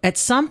 At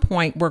some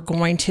point we're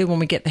going to, when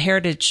we get the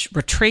Heritage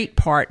Retreat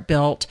part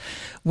built,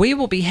 we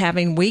will be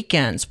having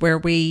weekends where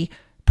we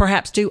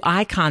perhaps do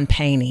icon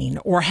painting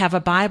or have a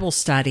Bible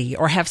study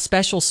or have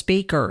special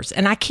speakers.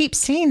 And I keep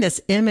seeing this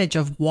image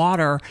of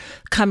water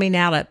coming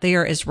out up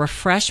there as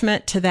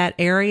refreshment to that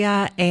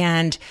area.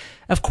 And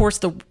of course,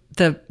 the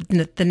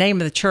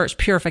name of the church,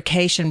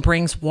 Purification,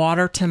 brings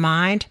water to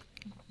mind.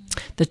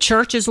 The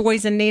church is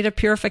always in need of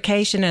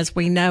purification, as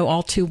we know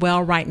all too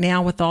well right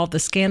now with all the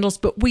scandals,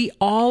 but we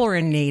all are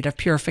in need of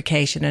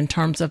purification in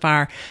terms of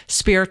our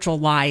spiritual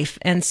life.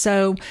 And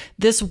so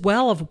this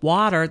well of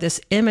water, this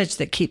image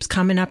that keeps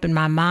coming up in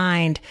my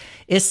mind,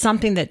 is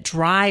something that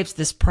drives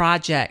this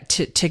project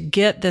to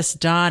get this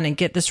done and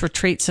get this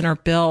retreat center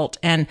built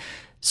and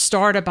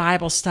start a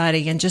Bible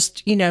study and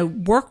just,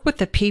 work with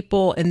the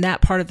people in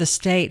that part of the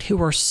state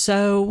who are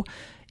so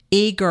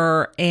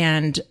eager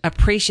and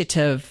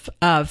appreciative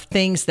of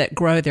things that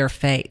grow their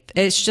faith.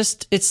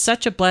 It's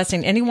such a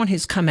blessing. Anyone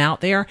who's come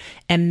out there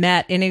and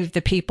met any of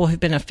the people who've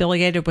been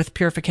affiliated with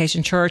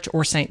Purification Church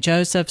or St.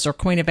 Joseph's or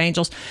Queen of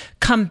Angels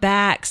come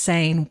back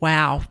saying,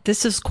 wow,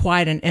 this is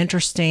quite an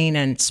interesting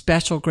and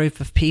special group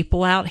of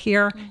people out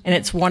here. Mm-hmm. And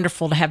it's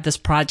wonderful to have this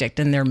project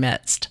in their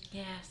midst.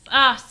 Yes.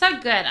 Oh, so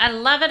good. I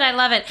love it. I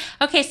love it.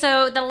 Okay,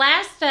 so the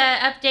last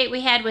update we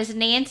had was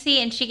Nancy,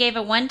 and she gave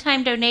a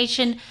one-time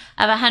donation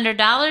of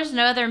 $100.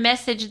 No other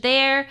message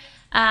there.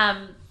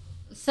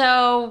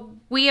 So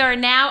we are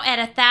now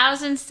at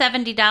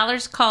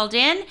 $1,070 called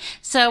in.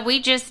 So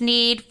we just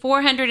need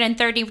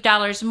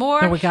 $430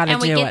 more. No, we got to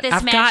do it.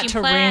 I've got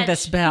to ring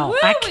this bell. Woo,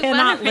 I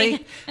cannot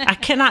leave. I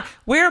cannot.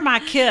 Where are my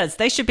kids?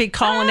 They should be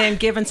calling in,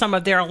 giving some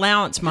of their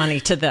allowance money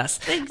to this.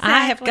 Exactly.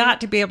 I have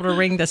got to be able to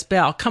ring this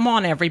bell. Come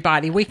on,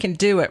 everybody. We can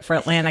do it for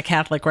Atlanta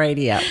Catholic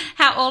Radio.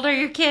 How old are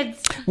your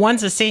kids?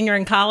 One's a senior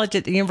in college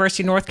at the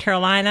University of North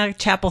Carolina,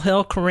 Chapel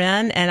Hill,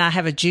 Corinne, and I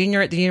have a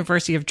junior at the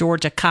University of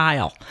Georgia,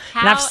 Kyle.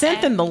 And I've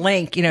sent them the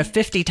link,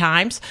 50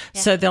 times,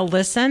 so they'll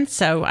listen.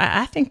 So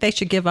I think they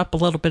should give up a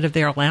little bit of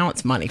their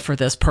allowance money for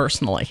this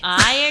personally.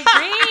 I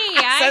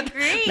agree. I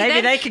agree.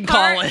 Maybe they can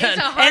call in,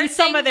 and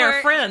some of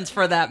their friends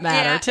for that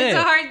matter, too. It's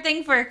a hard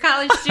thing for a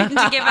college student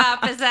to give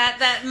up, is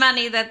that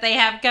money that they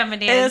have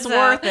coming in. It's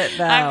worth it,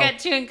 though. I've got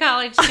 2 in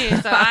college, too,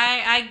 so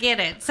I get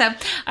it. So,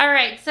 all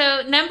right,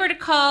 so number to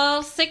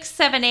call,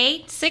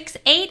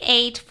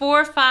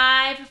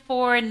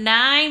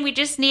 678-688-4549. We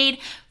just need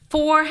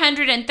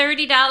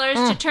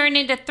 $430 to turn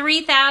into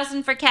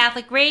 $3,000 for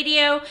Catholic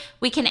Radio.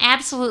 We can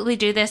absolutely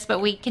do this, but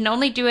we can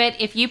only do it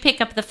if you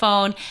pick up the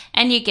phone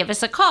and you give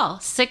us a call.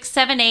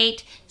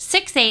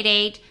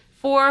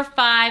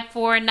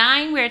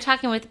 678-688-4549. We're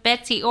talking with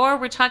Betsy Orr.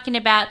 We're talking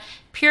about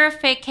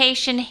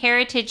Purification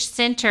Heritage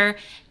Center.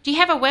 Do you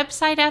have a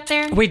website out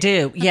there? We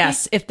do, okay.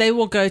 Yes. If they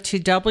will go to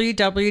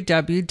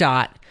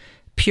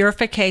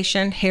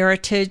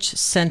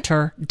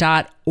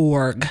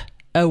www.purificationheritagecenter.org.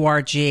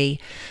 O-R-G.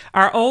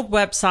 Our old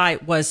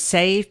website was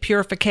Save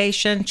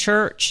Purification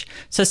Church.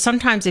 So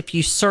sometimes if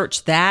you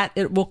search that,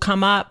 it will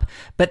come up.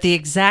 But the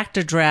exact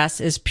address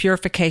is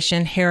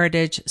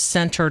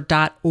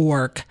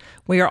purificationheritagecenter.org.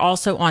 We are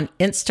also on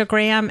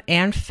Instagram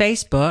and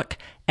Facebook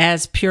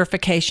as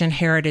Purification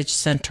Heritage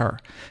Center.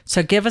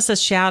 So give us a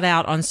shout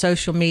out on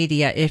social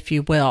media, if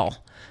you will.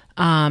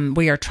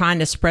 We are trying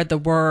to spread the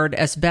word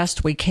as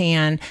best we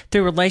can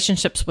through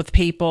relationships with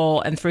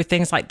people and through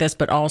things like this,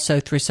 but also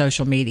through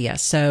social media.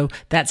 So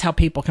that's how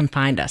people can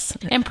find us.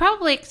 And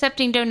probably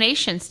accepting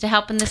donations to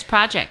help in this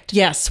project.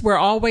 Yes, we're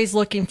always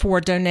looking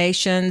for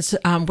donations.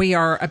 We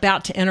are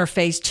about to enter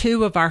phase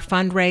 2 of our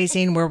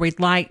fundraising, where we'd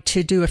like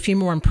to do a few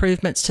more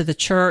improvements to the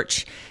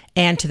church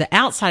and to the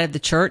outside of the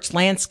church,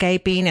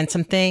 landscaping and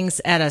some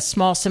things at a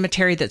small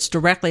cemetery that's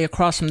directly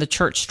across from the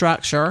church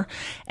structure.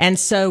 And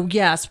so,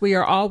 yes, we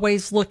are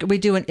always we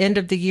do an end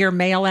of the year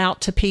mail out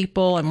to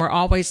people, and we're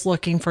always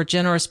looking for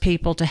generous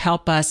people to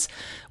help us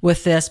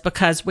with this,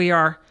 because we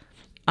are,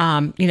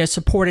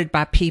 supported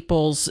by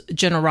people's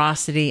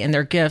generosity and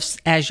their gifts,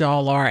 as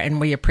y'all are,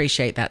 and we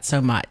appreciate that so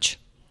much.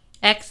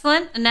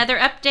 Excellent. Another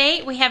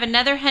update. We have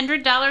another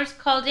 $100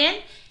 called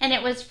in, and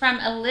it was from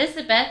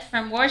Elizabeth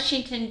from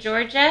Washington,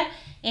 Georgia,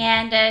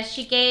 and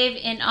she gave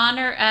in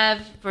honor of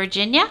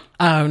Virginia.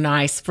 Oh,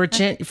 nice.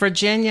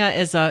 Virginia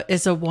is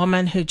a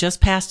woman who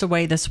just passed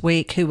away this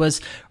week, who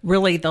was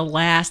really the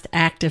last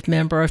active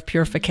member of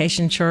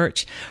Purification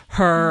Church.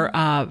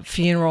 Her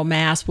funeral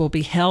mass will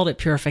be held at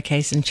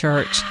Purification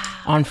Church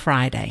on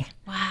Friday.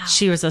 Wow.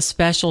 She was a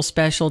special,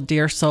 special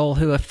dear soul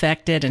who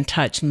affected and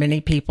touched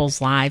many people's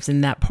lives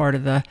in that part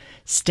of the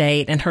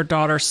state. And her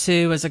daughter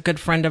Sue is a good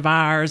friend of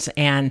ours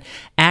and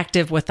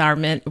active with our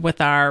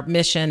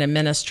mission and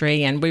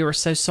ministry. And we were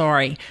so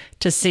sorry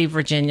to see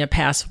Virginia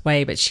pass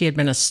away, but she had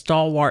been a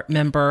stalwart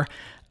member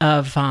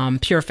of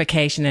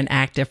Purification and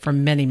active for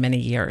many, many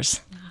years.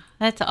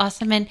 That's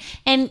awesome. And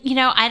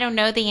I don't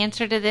know the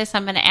answer to this.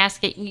 I'm going to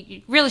ask it.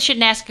 You really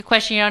shouldn't ask a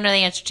question you don't know the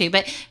answer to.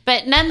 But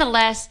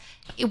nonetheless,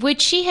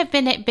 would she have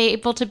been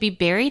able to be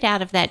buried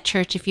out of that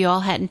church if you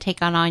all hadn't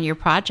taken on your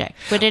project?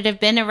 Would it have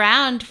been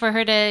around for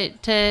her to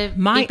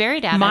be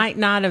buried out of? Might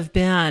not have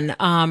been.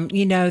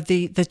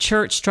 The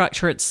church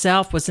structure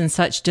itself was in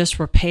such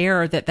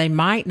disrepair that they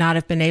might not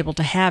have been able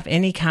to have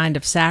any kind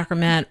of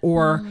sacrament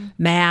or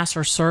mass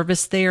or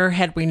service there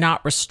had we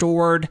not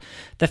restored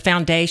the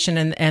foundation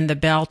and the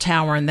bell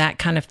tower and that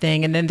kind of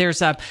thing. And then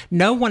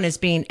no one is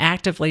being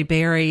actively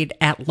buried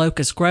at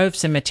Locust Grove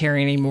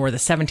Cemetery anymore, the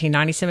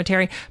 1790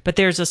 cemetery, but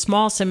there's a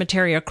small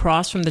cemetery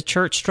across from the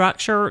church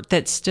structure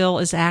that still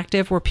is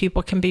active where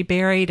people can be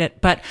buried.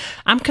 But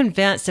I'm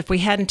convinced if we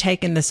hadn't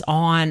taken this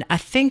on, I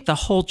think the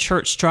whole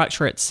church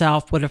structure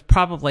itself would have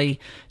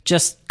probably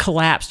just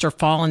collapsed or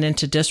fallen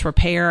into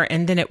disrepair,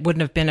 and then it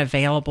wouldn't have been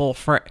available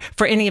for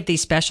any of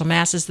these special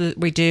masses that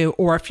we do,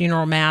 or a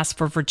funeral mass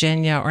for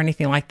Virginia or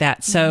anything like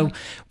that. So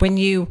when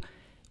you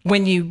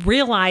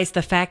realize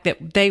the fact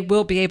that they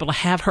will be able to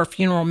have her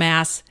funeral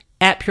mass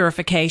at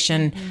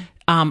Purification,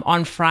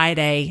 on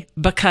Friday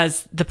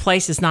because the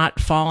place is not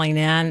falling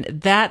in,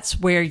 that's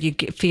where you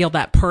feel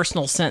that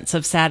personal sense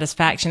of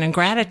satisfaction and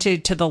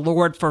gratitude to the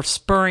Lord for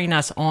spurring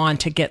us on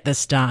to get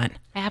this done.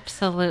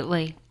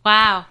 Absolutely.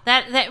 Wow.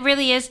 That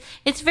really is,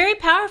 it's very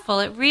powerful.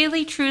 It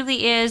really,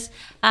 truly is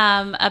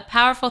a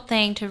powerful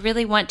thing to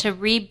really want to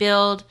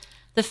rebuild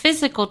the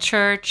physical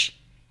church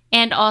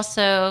and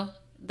also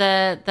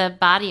the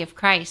body of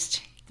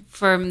Christ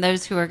from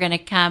those who are going to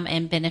come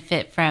and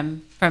benefit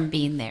from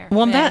being there.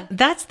 Well,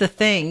 that's the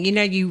thing.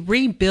 You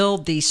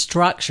rebuild these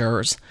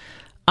structures.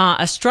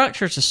 A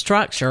structure is a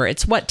structure.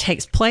 It's what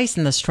takes place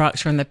in the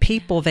structure and the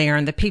people there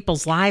and the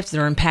people's lives that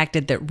are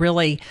impacted that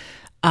really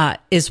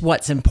is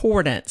what's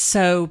important.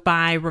 So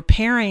by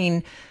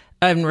repairing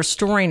and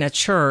restoring a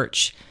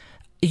church,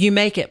 you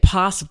make it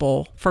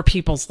possible for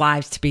people's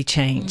lives to be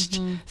changed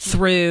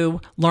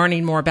through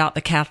learning more about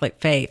the Catholic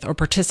faith or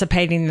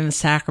participating in the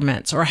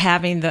sacraments or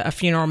having a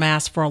funeral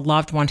mass for a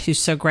loved one who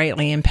so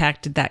greatly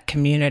impacted that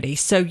community.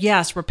 So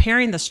yes,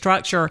 repairing the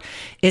structure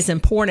is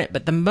important,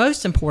 but the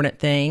most important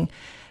thing,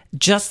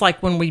 just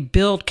like when we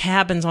build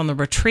cabins on the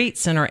retreat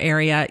center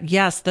area,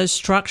 yes, those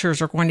structures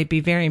are going to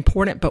be very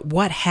important, but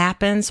what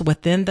happens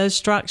within those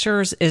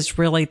structures is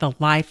really the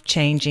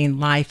life-changing,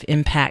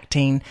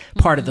 life-impacting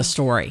part of the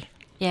story.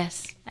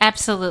 Yes,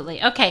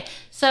 absolutely. Okay,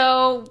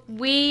 so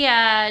we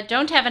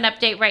don't have an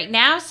update right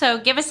now, so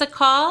give us a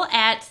call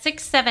at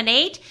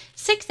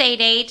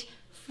 678-688-4549,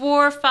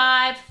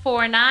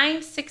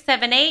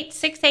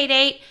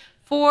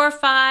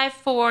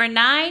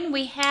 678-688-4549.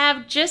 We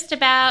have just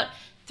about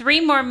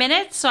 3 more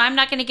minutes, so I'm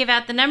not going to give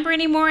out the number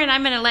anymore, and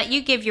I'm going to let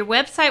you give your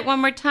website one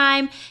more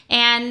time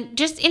and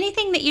just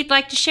anything that you'd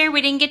like to share.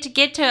 We didn't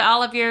get to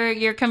all of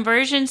your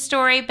conversion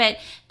story, but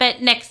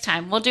next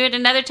time. We'll do it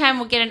another time.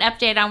 We'll get an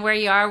update on where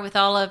you are with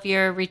all of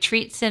your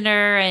retreat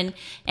center and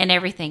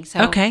everything.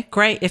 So okay,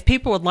 great. If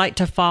people would like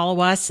to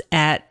follow us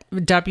at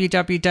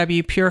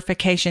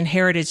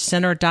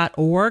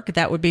www.purificationheritagecenter.org,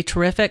 that would be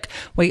terrific.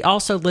 We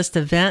also list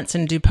events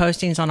and do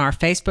postings on our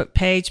Facebook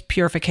page,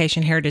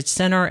 Purification Heritage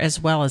Center,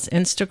 as well as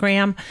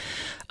Instagram.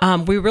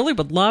 We really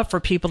would love for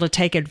people to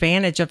take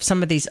advantage of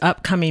some of these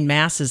upcoming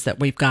masses that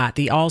we've got.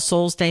 The All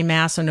Souls Day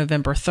Mass on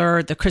November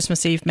 3rd, the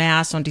Christmas Eve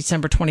Mass on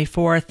December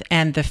 24th,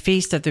 and the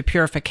Feast of the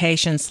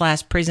Purification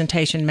 /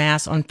 Presentation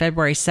Mass on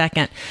February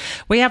 2nd.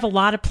 We have a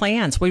lot of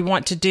plans. We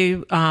want to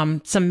do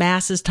some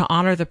masses to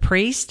honor the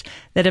priest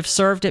that have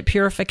served at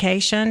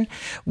Purification.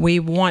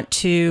 We want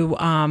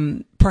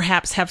to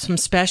perhaps have some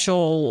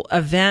special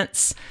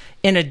events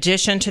in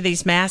addition to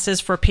these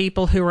masses for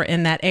people who are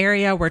in that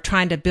area. We're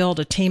trying to build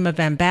a team of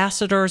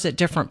ambassadors at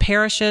different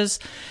parishes.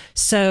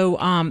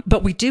 So,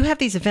 but we do have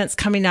these events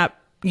coming up,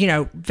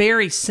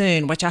 very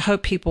soon, which I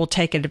hope people will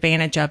take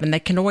advantage of. And they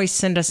can always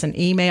send us an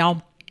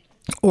email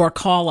or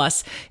call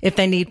us if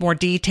they need more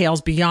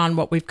details beyond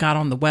what we've got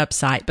on the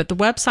website. But the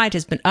website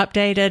has been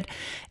updated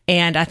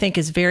and I think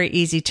is very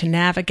easy to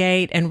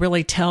navigate and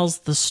really tells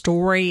the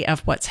story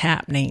of what's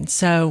happening.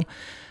 So,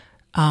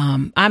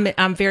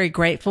 I'm very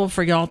grateful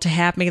for y'all to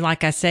have me.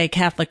 Like I say,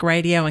 Catholic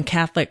radio and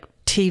Catholic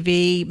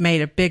TV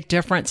made a big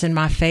difference in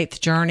my faith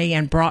journey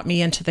and brought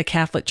me into the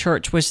Catholic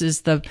Church, which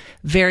is the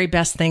very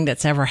best thing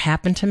that's ever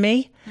happened to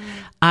me.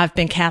 I've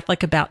been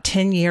Catholic about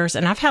 10 years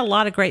and I've had a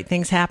lot of great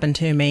things happen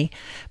to me,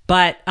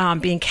 but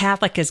being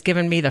Catholic has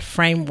given me the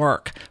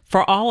framework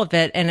for all of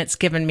it, and it's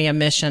given me a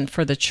mission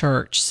for the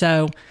church.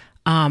 So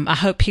I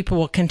hope people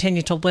will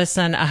continue to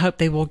listen. I hope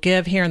they will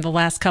give here in the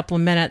last couple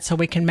of minutes so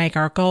we can make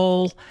our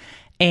goal.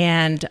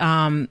 And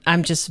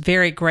I'm just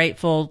very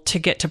grateful to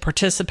get to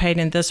participate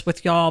in this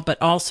with y'all,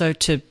 but also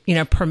to,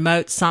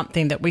 promote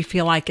something that we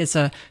feel like is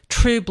a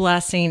true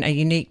blessing, a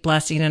unique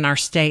blessing in our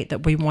state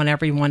that we want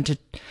everyone to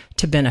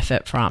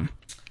benefit from.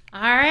 All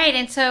right.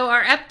 And so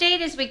our update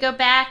as we go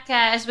back,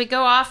 as we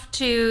go off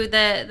to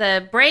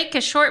the break,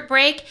 a short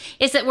break,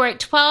 is that we're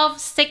at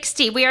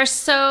 1260. We are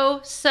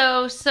so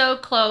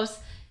close.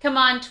 Come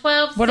on,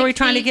 1260. What are we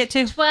trying to get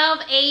to?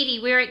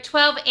 1280. We're at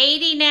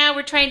 1280 now.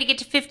 We're trying to get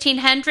to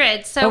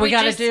 1500. So we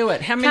got to do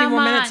it. How many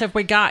more minutes have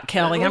we got,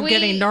 Kelly? I'm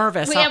getting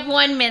nervous. We have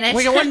 1 minute.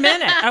 We got 1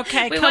 minute.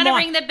 Okay, we want to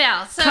ring the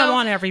bell. So, come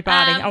on,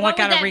 everybody. I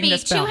got to ring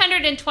this bell.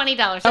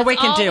 $220. That's we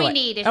can all do we it.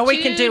 need. We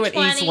can do it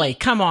easily.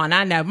 Come on.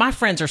 I know. My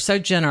friends are so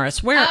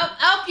generous.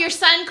 Your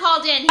son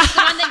called in. He's the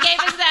one that gave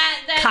us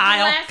that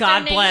Kyle, last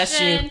God donation. bless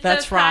you.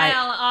 That's so right.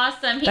 Kyle,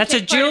 awesome. That's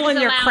a jewel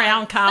in your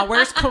crown, Kyle.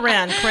 Where's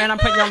Corinne? Corinne, I'm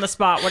putting you on the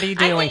spot. What are you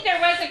doing? I think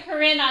there was a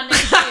Corinne on there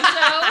too. So,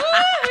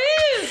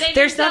 woo-hoo.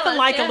 There's nothing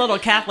like a little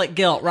Catholic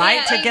guilt,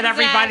 right? Yeah, to get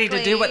everybody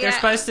to do what they're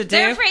supposed to do.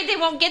 They're afraid they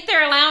won't get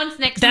their allowance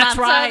next That's month.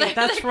 Right. So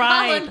That's they're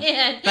right. Calling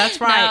in. That's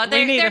right.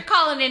 No, they're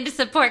calling in to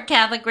support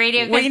Catholic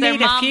radio because their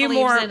mom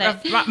believes in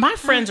it. My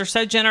friends are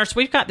so generous.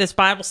 We've got this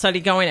Bible study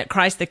going at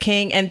Christ the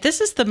King, and this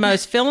is the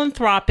most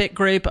philanthropic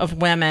group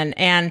of women.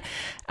 And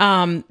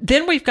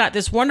then we've got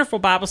this wonderful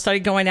Bible study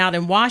going out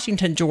in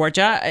Washington,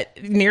 Georgia,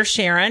 near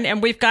Sharon,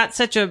 and we've got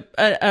such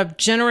a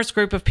generous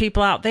group of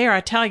people out there. I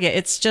tell you,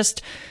 it's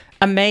just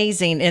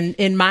amazing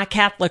in my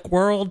Catholic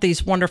world,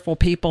 these wonderful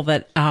people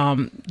that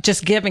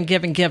just give and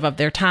give and give of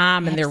their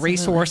time and their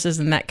resources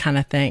and that kind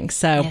of thing.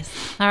 So,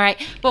 yes. All right.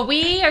 Well,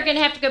 we are going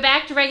to have to go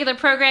back to regular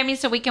programming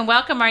so we can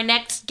welcome our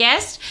next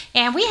guest.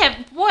 And we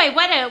have, boy,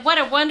 what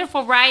a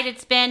wonderful ride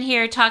it's been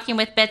here talking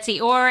with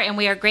Betsy Orr, and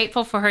we are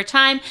grateful for her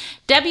time.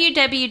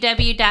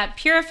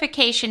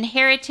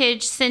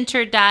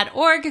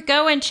 www.purificationheritagecenter.org.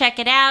 Go and check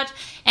it out.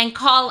 And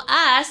call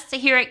us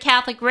here at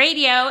Catholic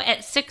Radio at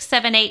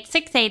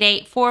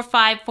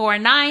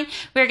 678-688-4549.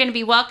 We're going to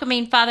be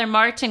welcoming Father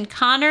Martin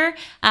Connor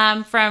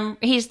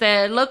he's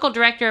the local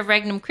director of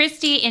Regnum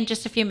Christi in just a few minutes.